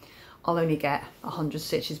frame. I'll only get 100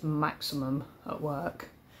 stitches maximum at work.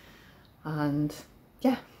 And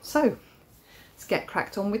yeah, so let's get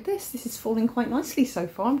cracked on with this. This is falling quite nicely so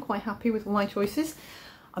far. I'm quite happy with all my choices.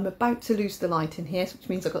 I'm about to lose the light in here, which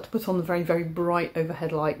means I've got to put on the very, very bright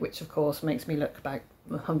overhead light, which of course makes me look about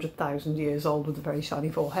 100,000 years old with a very shiny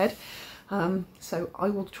forehead. So I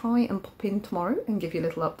will try and pop in tomorrow and give you a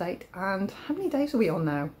little update. And how many days are we on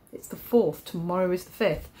now? It's the 4th, tomorrow is the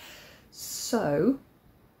 5th. So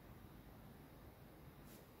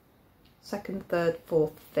 2nd, 3rd,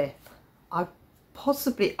 4th, 5th.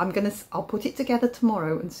 I'll put it together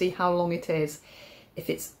tomorrow and see how long it is. If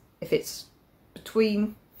it's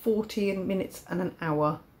between 40 minutes and an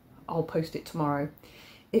hour, I'll post it tomorrow.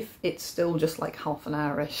 If it's still just like half an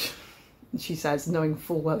hour-ish, she says, knowing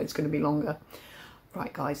full well it's going to be longer.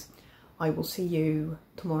 Right guys, I will see you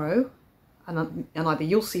tomorrow, and either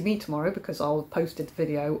you'll see me tomorrow because I'll post the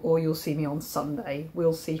video, or you'll see me on Sunday.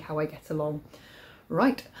 We'll see how I get along.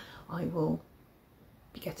 Right, I will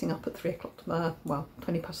be getting up at 3 o'clock tomorrow, well,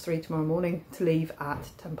 20 past 3 tomorrow morning, to leave at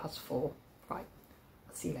 10 past 4. Right,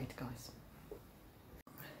 I'll see you later guys.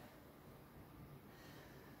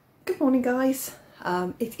 Good morning guys.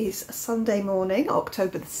 It is a Sunday morning,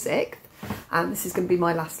 October the 6th, and this is going to be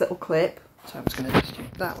my last little clip. So I'm just going to just do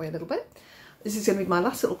that way a little bit. This is going to be my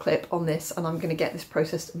last little clip on this, and I'm going to get this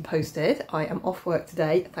processed and posted. I am off work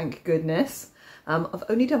today, thank goodness. I've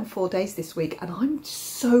only done 4 days this week and I'm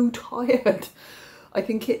so tired. I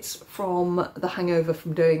think it's from the hangover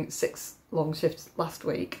from doing 6 long shifts last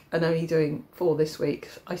week and only doing 4 this week.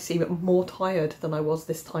 I seem more tired than I was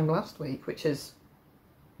this time last week, which is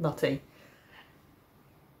nutty.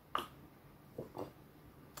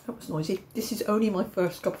 That was noisy. This is only my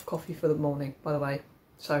first cup of coffee for the morning, by the way.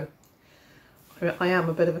 So I am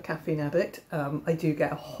a bit of a caffeine addict. I do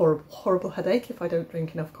get a horrible, horrible headache if I don't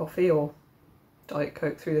drink enough coffee or Diet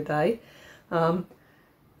Coke through the day. But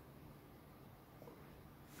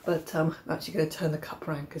I'm actually going to turn the cup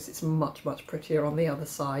around because it's much, much prettier on the other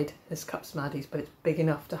side. This cup's Maddie's, but it's big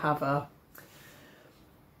enough to have a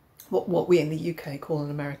what we in the UK call an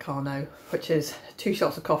Americano, which is 2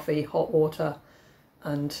 shots of coffee, hot water,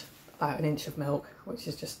 and about 1 inch of milk, which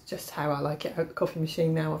is just how I like it out of the coffee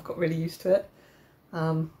machine now. I've got really used to it.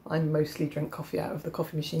 I mostly drink coffee out of the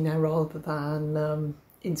coffee machine now rather than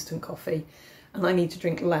instant coffee, and I need to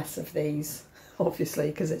drink less of these, obviously,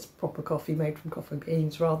 because it's proper coffee made from coffee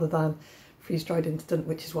beans rather than freeze-dried instant,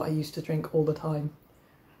 which is what I used to drink all the time.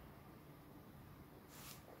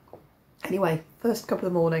 Anyway, first cup of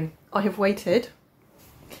the morning. I have waited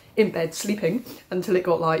in bed sleeping until it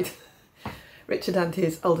got light. Richard and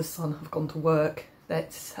his eldest son have gone to work.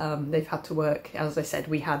 They've had to work, as I said,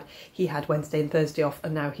 he had Wednesday and Thursday off,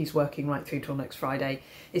 and now he's working right through till next Friday.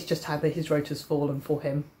 It's just how his rota's fallen for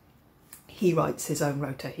him. He writes his own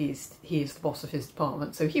rota. He is the boss of his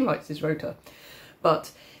department, so he writes his rota.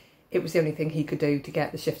 But it was the only thing he could do to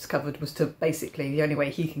get the shifts covered, was to basically, the only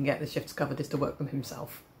way he can get the shifts covered is to work them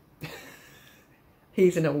himself.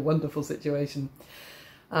 He's in a wonderful situation.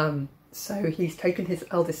 So he's taken his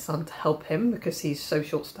eldest son to help him because he's so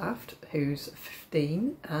short-staffed, who's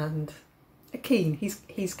 15 and keen.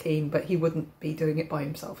 He's keen, but he wouldn't be doing it by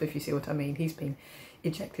himself, if you see what I mean. He's been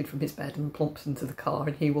ejected from his bed and plonked into the car,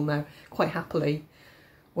 and he will now quite happily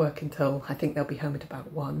work until, I think they'll be home at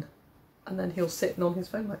about 1, and then he'll sit on his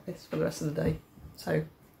phone like this for the rest of the day. So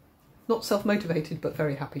not self-motivated, but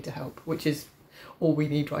very happy to help, which is all we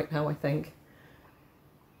need right now, I think.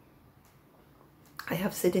 I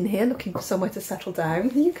have Sid in here looking for somewhere to settle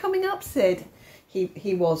down. Are you coming up, Sid?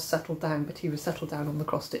 He was settled down, but he was settled down on the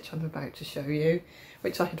cross stitch I'm about to show you,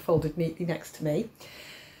 which I had folded neatly next to me.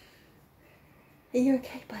 Are you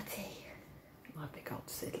okay, buddy? My big old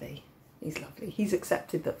Sidley. He's lovely. He's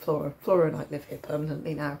accepted that Flora and I live here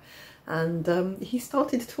permanently now, and he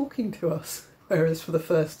started talking to us, whereas for the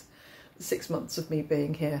first 6 months of me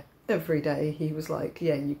being here, every day he was like,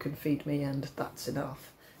 yeah, you can feed me and that's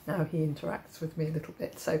enough. Now he interacts with me a little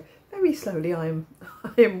bit, so very slowly I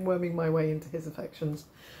am worming my way into his affections.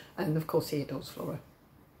 And of course he adores Flora,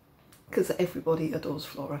 because everybody adores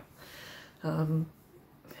Flora.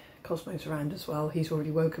 Cosmo's around as well. He's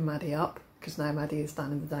already woken Maddie up, because now Maddie is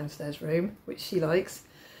down in the downstairs room, which she likes.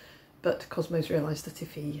 But Cosmo's realised that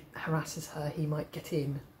if he harasses her, he might get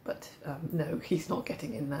in. But no, he's not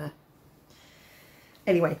getting in there.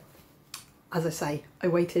 Anyway, as I say, I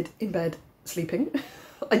waited in bed sleeping.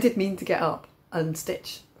 I did mean to get up and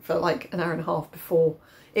stitch for like an hour and a half before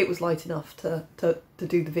it was light enough to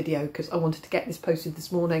do the video, because I wanted to get this posted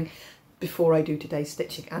this morning before I do today's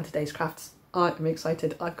stitching and today's crafts. I'm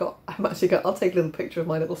excited. I'll take a little picture of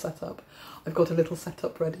my little setup. I've got a little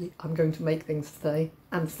setup ready. I'm going to make things today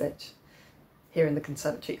and stitch here in the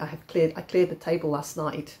conservatory. I cleared the table last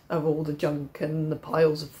night of all the junk and the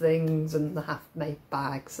piles of things and the half-made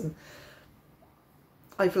bags, and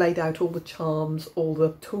I've laid out all the charms, all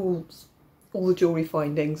the tools, all the jewellery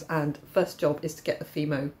findings, and first job is to get the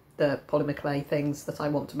Fimo, the polymer clay things that I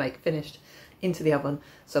want to make finished, into the oven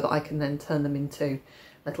so that I can then turn them into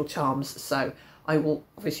little charms. So I will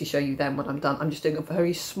obviously show you them when I'm done. I'm just doing a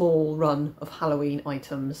very small run of Halloween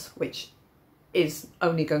items, which is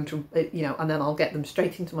only going to, you know, and then I'll get them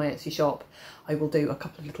straight into my Etsy shop. I will do a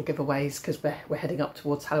couple of little giveaways because we're heading up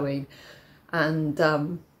towards Halloween, and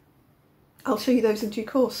I'll show you those in due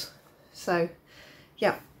course. So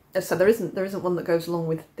yeah, so there isn't one that goes along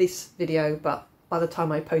with this video, but by the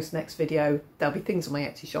time I post next video there'll be things on my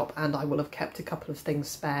Etsy shop, and I will have kept a couple of things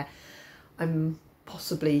spare. I'm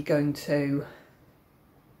possibly going to,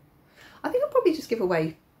 I think I'll probably just give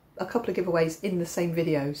away a couple of giveaways in the same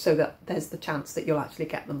video, so that there's the chance that you'll actually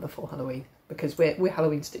get them before Halloween, because we're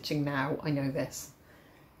Halloween stitching now, I know this.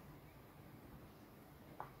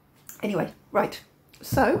 Anyway, right,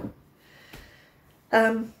 so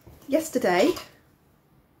yesterday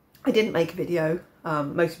I didn't make a video,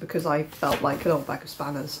 mostly because I felt like an old bag of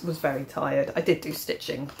spanners, was very tired. I did do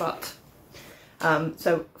stitching, but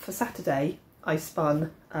so for Saturday I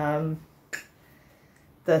spun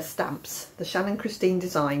the stamps, the Shannon Christine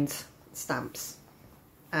Designs stamps,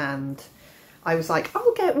 and I was like,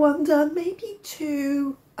 I'll get one done, maybe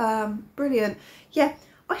two. Brilliant. Yeah,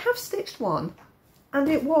 I have stitched one, and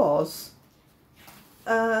it was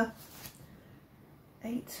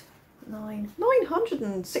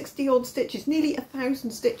 960 odd stitches, nearly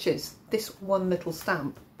 1,000 stitches, this one little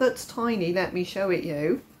stamp that's tiny. Let me show it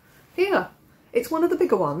you. Here, it's one of the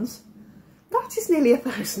bigger ones. That is nearly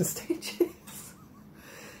 1,000 stitches.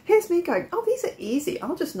 Here's me going, oh, these are easy,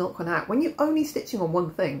 I'll just knock one out. When you're only stitching on one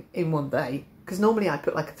thing in one day, because normally I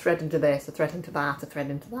put like a thread into this, a thread into that, a thread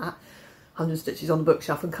into that, 100 stitches on the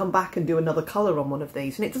bookshelf, and come back and do another colour on one of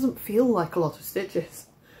these, and it doesn't feel like a lot of stitches.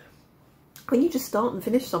 When you just start and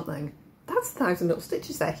finish something, that's 1,000 little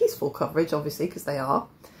stitches there. He's full coverage, obviously, because they are.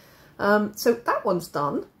 So that one's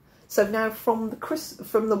done. So now from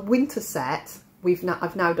the winter set,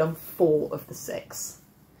 I've now done 4 of the 6.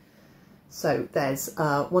 So there's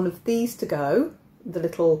one of these to go,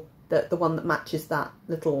 the one that matches that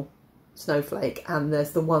little snowflake, and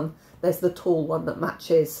there's the tall one that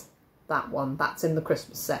matches that one. That's in the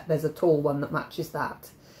Christmas set. There's a tall one that matches that.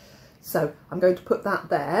 So I'm going to put that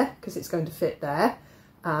there because it's going to fit there.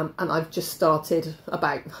 And I've just started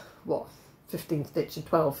about, what, 15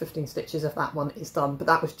 stitches of that one is done. But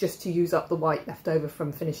that was just to use up the white left over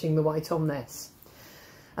from finishing the white on this.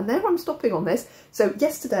 And there I'm stopping on this. So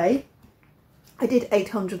yesterday I did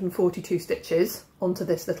 842 stitches onto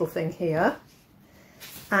this little thing here.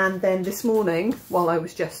 And then this morning, while I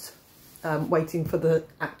was just waiting for the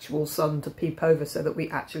actual sun to peep over so that we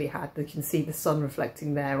can see the sun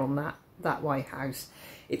reflecting there on that white house.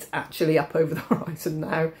 It's actually up over the horizon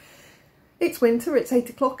now. It's winter, it's 8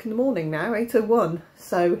 o'clock in the morning now, 8:01,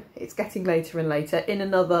 so it's getting later and later. In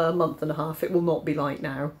another month and a half it will not be light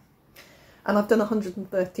now. And I've done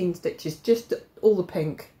 113 stitches, just all the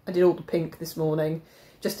pink. I did all the pink this morning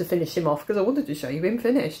just to finish him off because I wanted to show you him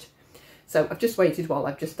finished. So I've just waited while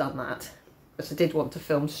I've just done that, but I did want to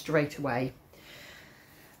film straight away.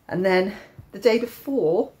 And then the day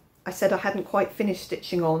before I said I hadn't quite finished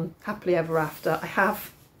stitching on Happily Ever After.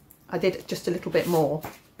 I did just a little bit more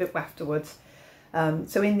afterwards.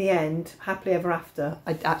 So in the end, Happily Ever After,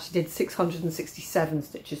 I actually did 667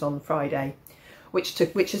 stitches on Friday, which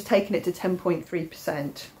has taken it to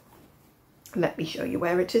 10.3%. Let me show you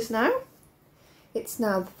where it is now. It's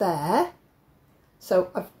now there. So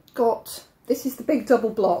I've got, this is the big double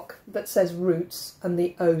block that says roots, and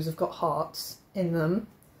the O's have got hearts in them.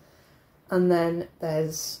 And then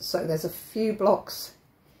there's a few blocks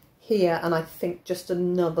here, and I think just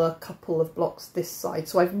another couple of blocks this side.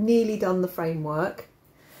 So I've nearly done the framework,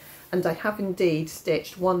 and I have indeed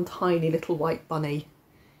stitched one tiny little white bunny,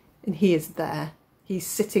 and he is there. He's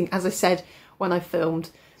sitting, as I said when I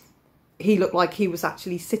filmed, he looked like he was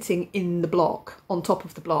actually sitting in the block, on top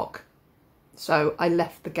of the block. So I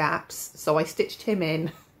left the gaps, so I stitched him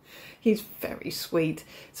in. He's very sweet.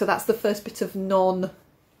 So that's the first bit of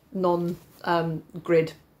non-grid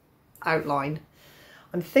outline.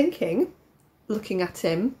 I'm thinking, looking at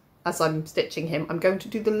him as I'm stitching him, I'm going to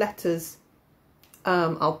do the letters.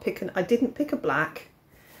 I didn't pick a black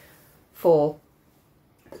for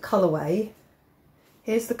the colourway.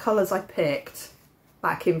 Here's the colours I picked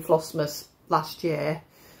back in Flossmas last year.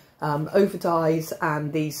 Over dyes,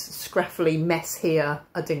 and these scraffily mess here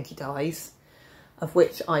are dinky dyes, of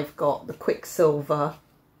which I've got the Quicksilver,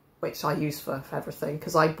 which I use for everything,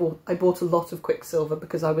 because I bought a lot of Quicksilver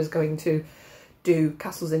because I was going to do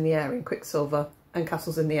Castles in the Air in Quicksilver, and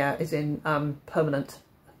Castles in the Air is in permanent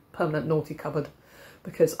naughty cupboard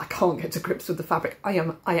because I can't get to grips with the fabric. I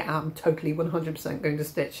am totally 100% going to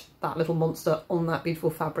stitch that little monster on that beautiful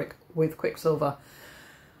fabric with Quicksilver.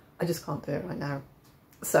 I just can't do it right now.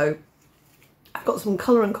 So I've got some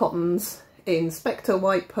Colour and Cottons in Spectre,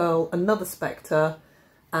 White Pearl, another Spectre,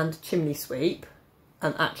 and Chimney Sweep.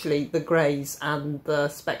 And actually the greys and the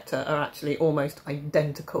Spectre are actually almost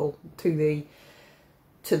identical to the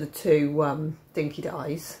two dinky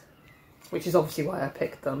dyes, which is obviously why I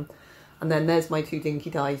picked them. And then there's my two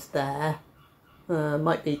dinky dyes there.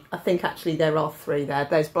 I think actually there are three there.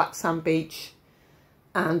 There's Black Sand Beach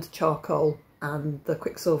and Charcoal, and the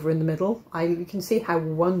Quicksilver in the middle. You can see how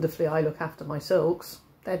wonderfully I look after my silks.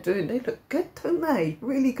 They look good, don't they?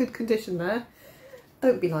 Really good condition there.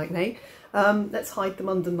 Don't be like me. Let's hide them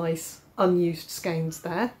under nice unused skeins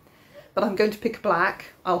there. But I'm going to pick a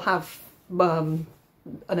black. I'll have an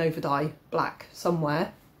overdye black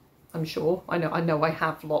somewhere, I'm sure. I know I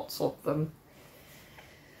have lots of them.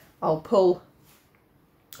 I'll pull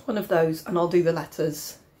one of those and I'll do the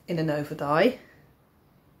letters in an overdye.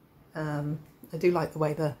 I do like the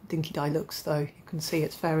way the dinky dye looks though. You can see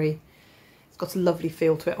it's got a lovely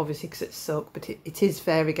feel to it, obviously because it's silk, but it is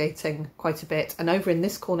variegating quite a bit. And over in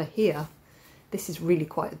this corner here, this is really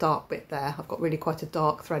quite a dark bit there. I've got really quite a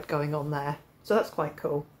dark thread going on there. So that's quite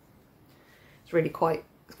cool. It's really quite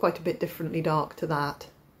a bit differently dark to that,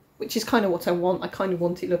 which is kind of what I want. I kind of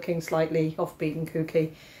want it looking slightly offbeat and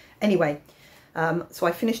kooky. Anyway, so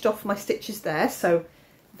I finished off my stitches there. So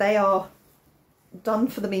they are done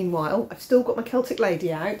for the meanwhile. I've still got my Celtic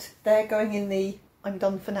Lady out. They're going in the I'm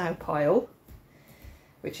done for now pile,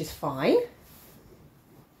 which is fine.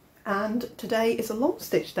 And today is a long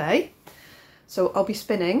stitch day, so I'll be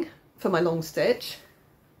spinning for my long stitch.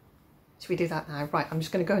 Should we do that now? Right, I'm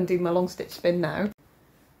just going to go and do my long stitch spin now.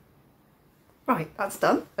 Right, that's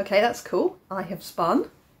done. Okay, that's cool. I have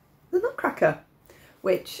spun the Nutcracker,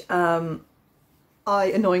 which I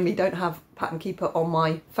annoyingly don't have Pattern Keeper on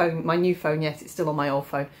my phone, my new phone yet. It's still on my old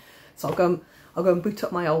phone. So I'll go and boot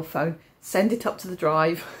up my old phone, send it up to the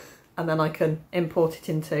drive, and then I can import it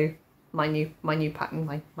into my new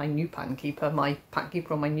pattern, my new Pattern Keeper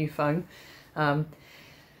on my new phone.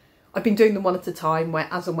 I've been doing them one at a time, where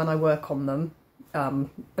as and when I work on them,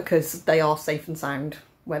 because they are safe and sound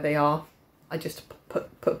where they are. I just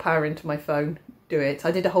put power into my phone, do it.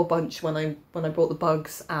 I did a whole bunch when I brought the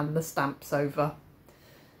bugs and the stamps over.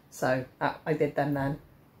 So I did them then.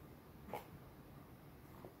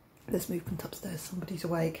 There's movement upstairs, somebody's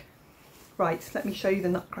awake. Right, let me show you the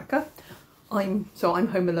Nutcracker. I'm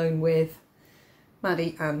home alone with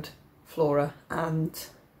Maddie and Flora and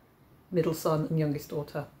middle son and youngest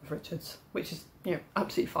daughter of Richard's, which is, you know,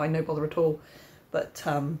 absolutely fine, no bother at all. But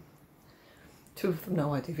two of them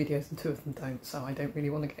know I do videos and two of them don't, so I don't really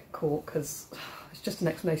want to get caught because it's just an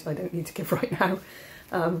explanation I don't need to give right now.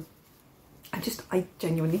 I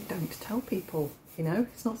genuinely don't tell people, you know.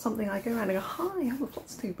 It's not something I go around and go, hi, I'm a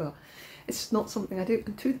floss tuber. It's not something I do.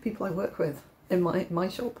 And to the people I work with in my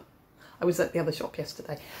shop, I was at the other shop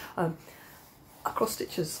yesterday, cross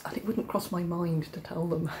stitchers, and it wouldn't cross my mind to tell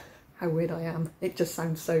them how weird I am. It just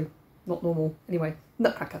sounds so not normal. Anyway,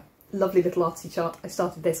 Nutcracker, lovely little artsy chart. I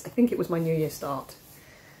started this, I think it was my New Year start.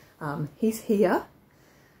 He's here,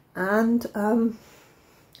 and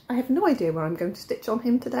I have no idea where I'm going to stitch on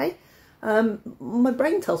him today. My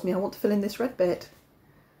brain tells me I want to fill in this red bit,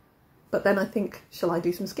 but then I think, shall I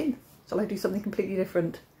do some skin? Shall I do something completely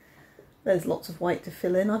different? There's lots of white to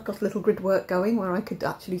fill in. I've got a little grid work going where I could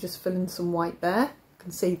actually just fill in some white there. You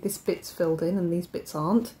can see this bit's filled in and these bits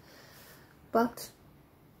aren't. But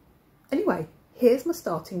anyway, here's my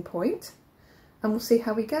starting point, and we'll see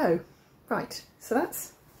how we go. Right, so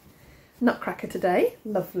that's Nutcracker today.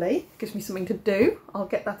 Lovely, gives me something to do. I'll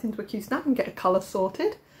get that into a Q-snap and get a colour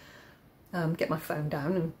sorted. Get my phone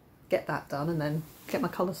down and get that done, and then get my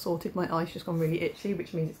colour sorted. My eye's just gone really itchy,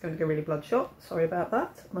 which means it's going to go really bloodshot. Sorry about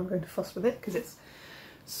that. And I'm going to fuss with it because it's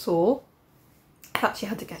sore. I actually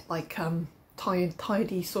had to get like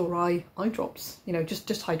tidy sore eye drops, you know, just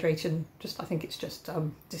hydration. I think it's just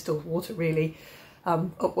distilled water really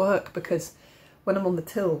at work, because when I'm on the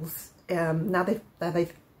tills, now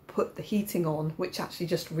they've put the heating on, which actually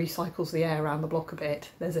just recycles the air around the block a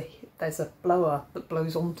bit. There's a blower that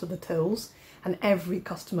blows onto the tills, and every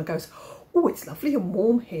customer goes, oh, it's lovely and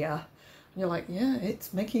warm here. And you're like, yeah,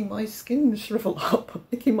 it's making my skin shrivel up,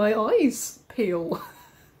 making my eyes peel,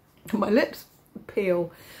 and my lips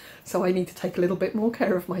peel. So I need to take a little bit more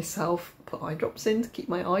care of myself, put eye drops in to keep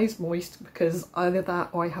my eyes moist, because either that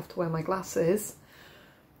or I have to wear my glasses,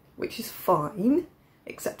 which is fine.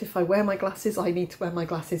 Except if I wear my glasses, I need to wear my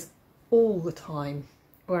glasses all the time,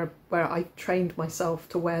 where I trained myself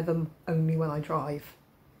to wear them only when I drive.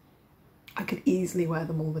 I could easily wear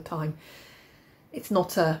them all the time. It's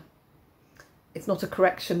not a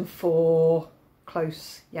correction for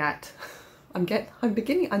close yet. I'm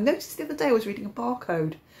beginning. I noticed the other day I was reading a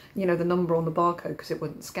barcode, you know, the number on the barcode, because it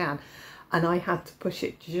wouldn't scan. And I had to push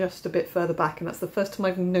it just a bit further back, and that's the first time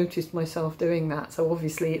I've noticed myself doing that. So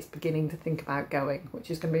obviously it's beginning to think about going, which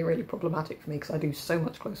is going to be really problematic for me because I do so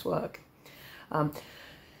much close work.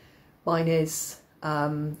 Mine is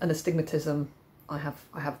an astigmatism. I have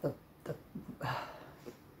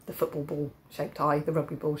the football ball shaped eye, the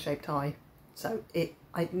rugby ball shaped eye. So it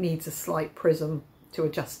needs a slight prism to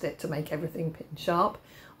adjust it to make everything pin sharp.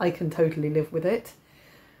 I can totally live with it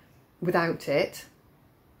without it.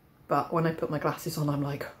 But when I put my glasses on, I'm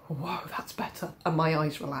like, whoa, that's better. And my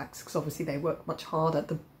eyes relax, because obviously they work much harder.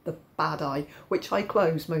 The bad eye, which I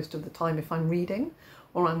close most of the time if I'm reading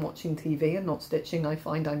or I'm watching TV and not stitching, I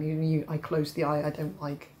find I close the eye I don't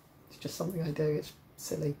like. It's just something I do, it's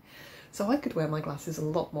silly. So I could wear my glasses a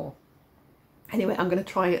lot more. Anyway, I'm going to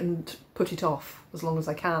try and put it off as long as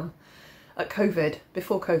I can.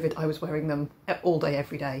 Before COVID, I was wearing them all day,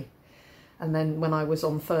 every day. And then when I was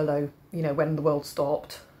on furlough, you know, when the world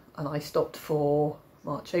stopped, and I stopped for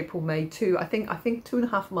March, April, May, I think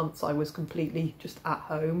 2.5 months I was completely just at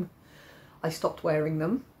home. I stopped wearing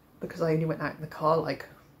them because I only went out in the car like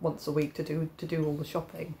once a week to do all the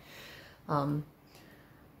shopping. But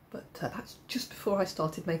that's just before I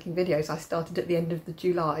started making videos. I started at the end of the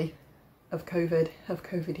July of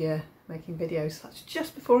COVID year making videos. That's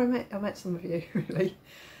just before I met some of you, really.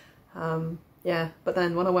 Yeah, but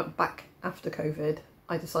then when I went back after COVID,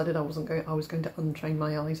 I decided I was going to untrain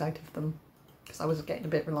my eyes out of them because I was getting a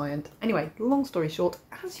bit reliant. Anyway, long story short,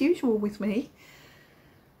 as usual with me,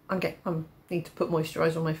 I need to put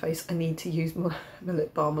moisturiser on my face. I need to use my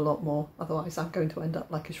lip balm a lot more, otherwise I'm going to end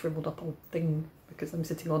up like a shriveled up old thing because I'm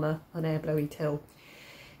sitting on an air blowy till.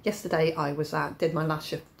 Yesterday I did my last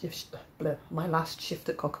shift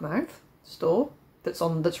at Cockermouth store that's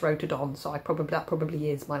rotated on, so that probably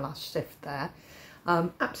is my last shift there.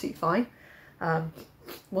 Absolutely fine.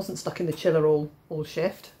 Wasn't stuck in the chiller all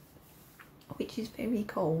shift, which is very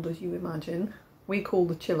cold, as you imagine. We call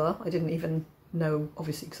the chiller, I didn't even know,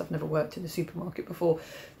 obviously, because I've never worked in a supermarket before.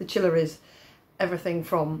 The chiller is everything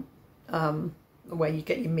from where you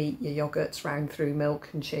get your meat, your yogurts, round through milk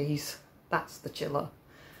and cheese. That's the chiller.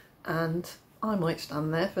 And I might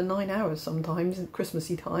stand there for 9 hours sometimes at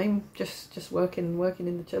Christmassy time, just working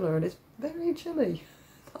in the chiller, and it's very chilly,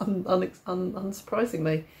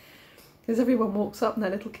 unsurprisingly. Because everyone walks up and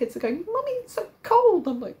their little kids are going, "Mummy, it's so cold."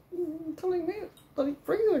 I'm like, telling me it's bloody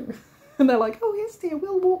freezing. And they're like, "Oh yes dear,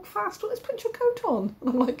 we'll walk fast. Well, let's put your coat on." And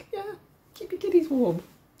I'm like, yeah, keep your kiddies warm.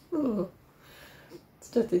 Oh.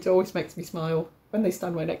 It always makes me smile. when they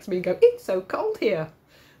stand right next to me and go, "It's so cold here."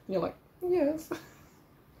 And you're like, yes.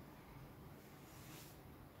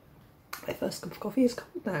 My first cup of coffee is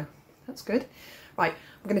cold now. That's good. Right,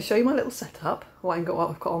 I'm going to show you my little setup, what I've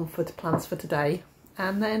got on for the plans for today,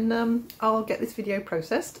 and then I'll get this video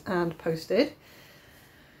processed and posted.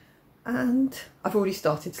 And I've already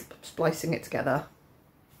started splicing it together.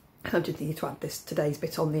 I just need to add this today's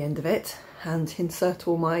bit on the end of it and insert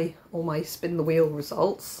all my spin the wheel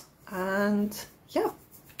results, and yeah,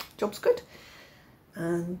 job's good.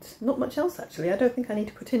 And not much else actually. I don't think I need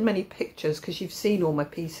to put in many pictures because you've seen all my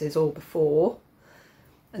pieces all before,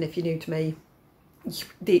 and if you're new to me,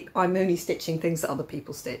 I'm only stitching things that other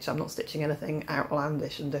people stitch. I'm not stitching anything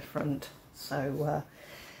outlandish and different. So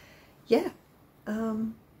yeah,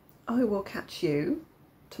 I will catch you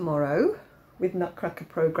tomorrow with Nutcracker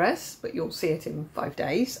progress, but you'll see it in 5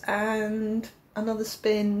 days, and another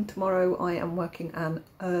spin tomorrow. I am working an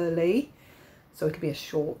early, so it'll be a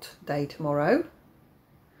short day tomorrow.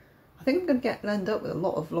 I think I'm going to end up with a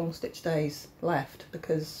lot of long stitch days left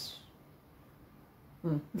because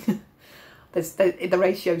the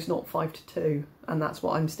ratio's not 5 to 2, and that's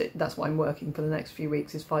what I'm working for the next few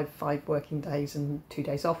weeks, is five working days and 2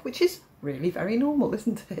 days off, which is really very normal,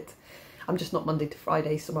 isn't it? I'm just not Monday to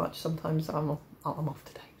Friday so much. Sometimes I'm off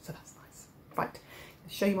today, so that's nice. Right, I'll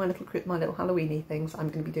show you my little Halloweeny things I'm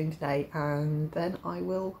going to be doing today, and then I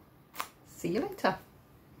will see you later.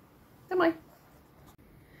 Bye.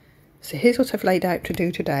 So here's what I've laid out to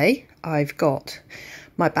do today. I've got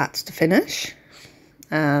my bats to finish,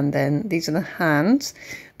 and then these are the hands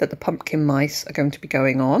that the pumpkin mice are going to be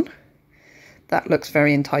going on. That looks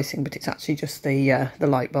very enticing, but it's actually just the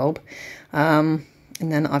light bulb.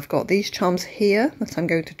 And then I've got these charms here that I'm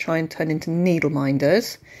going to try and turn into needle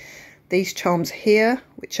minders. These charms here,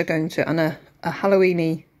 which are going to, and a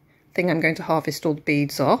Halloweeny thing I'm going to harvest all the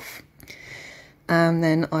beads off. And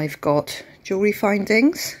then I've got jewellery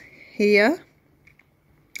findings here.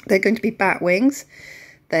 They're going to be bat wings.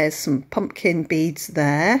 There's some pumpkin beads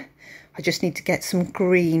there. I just need to get some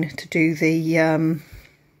green to do the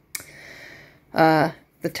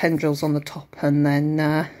tendrils on the top, and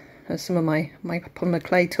then some of my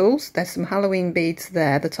clay tools. There's some Halloween beads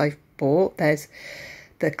there that I've bought. There's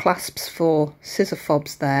the clasps for scissor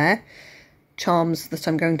fobs there. Charms that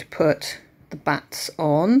I'm going to put the bats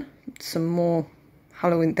on. Some more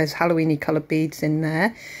Halloween, there's Halloweeny coloured beads in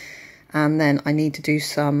there. And then I need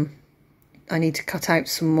to cut out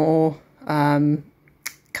some more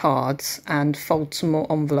cards and fold some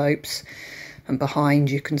more envelopes. And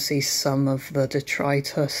behind you can see some of the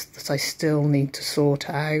detritus that I still need to sort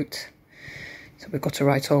out. So we've got to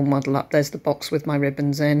write all muddle up. There's the box with my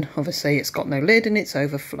ribbons in. Obviously it's got no lid and it's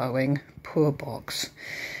overflowing. Poor box.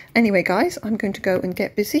 Anyway guys, I'm going to go and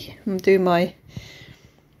get busy and do my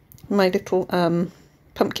little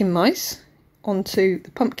pumpkin mice. Onto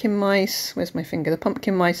the pumpkin mice. Where's my finger? The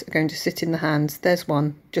pumpkin mice are going to sit in the hands. There's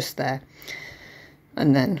one just there.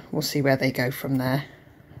 And then we'll see where they go from there.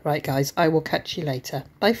 Right guys, I will catch you later.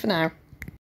 Bye for now.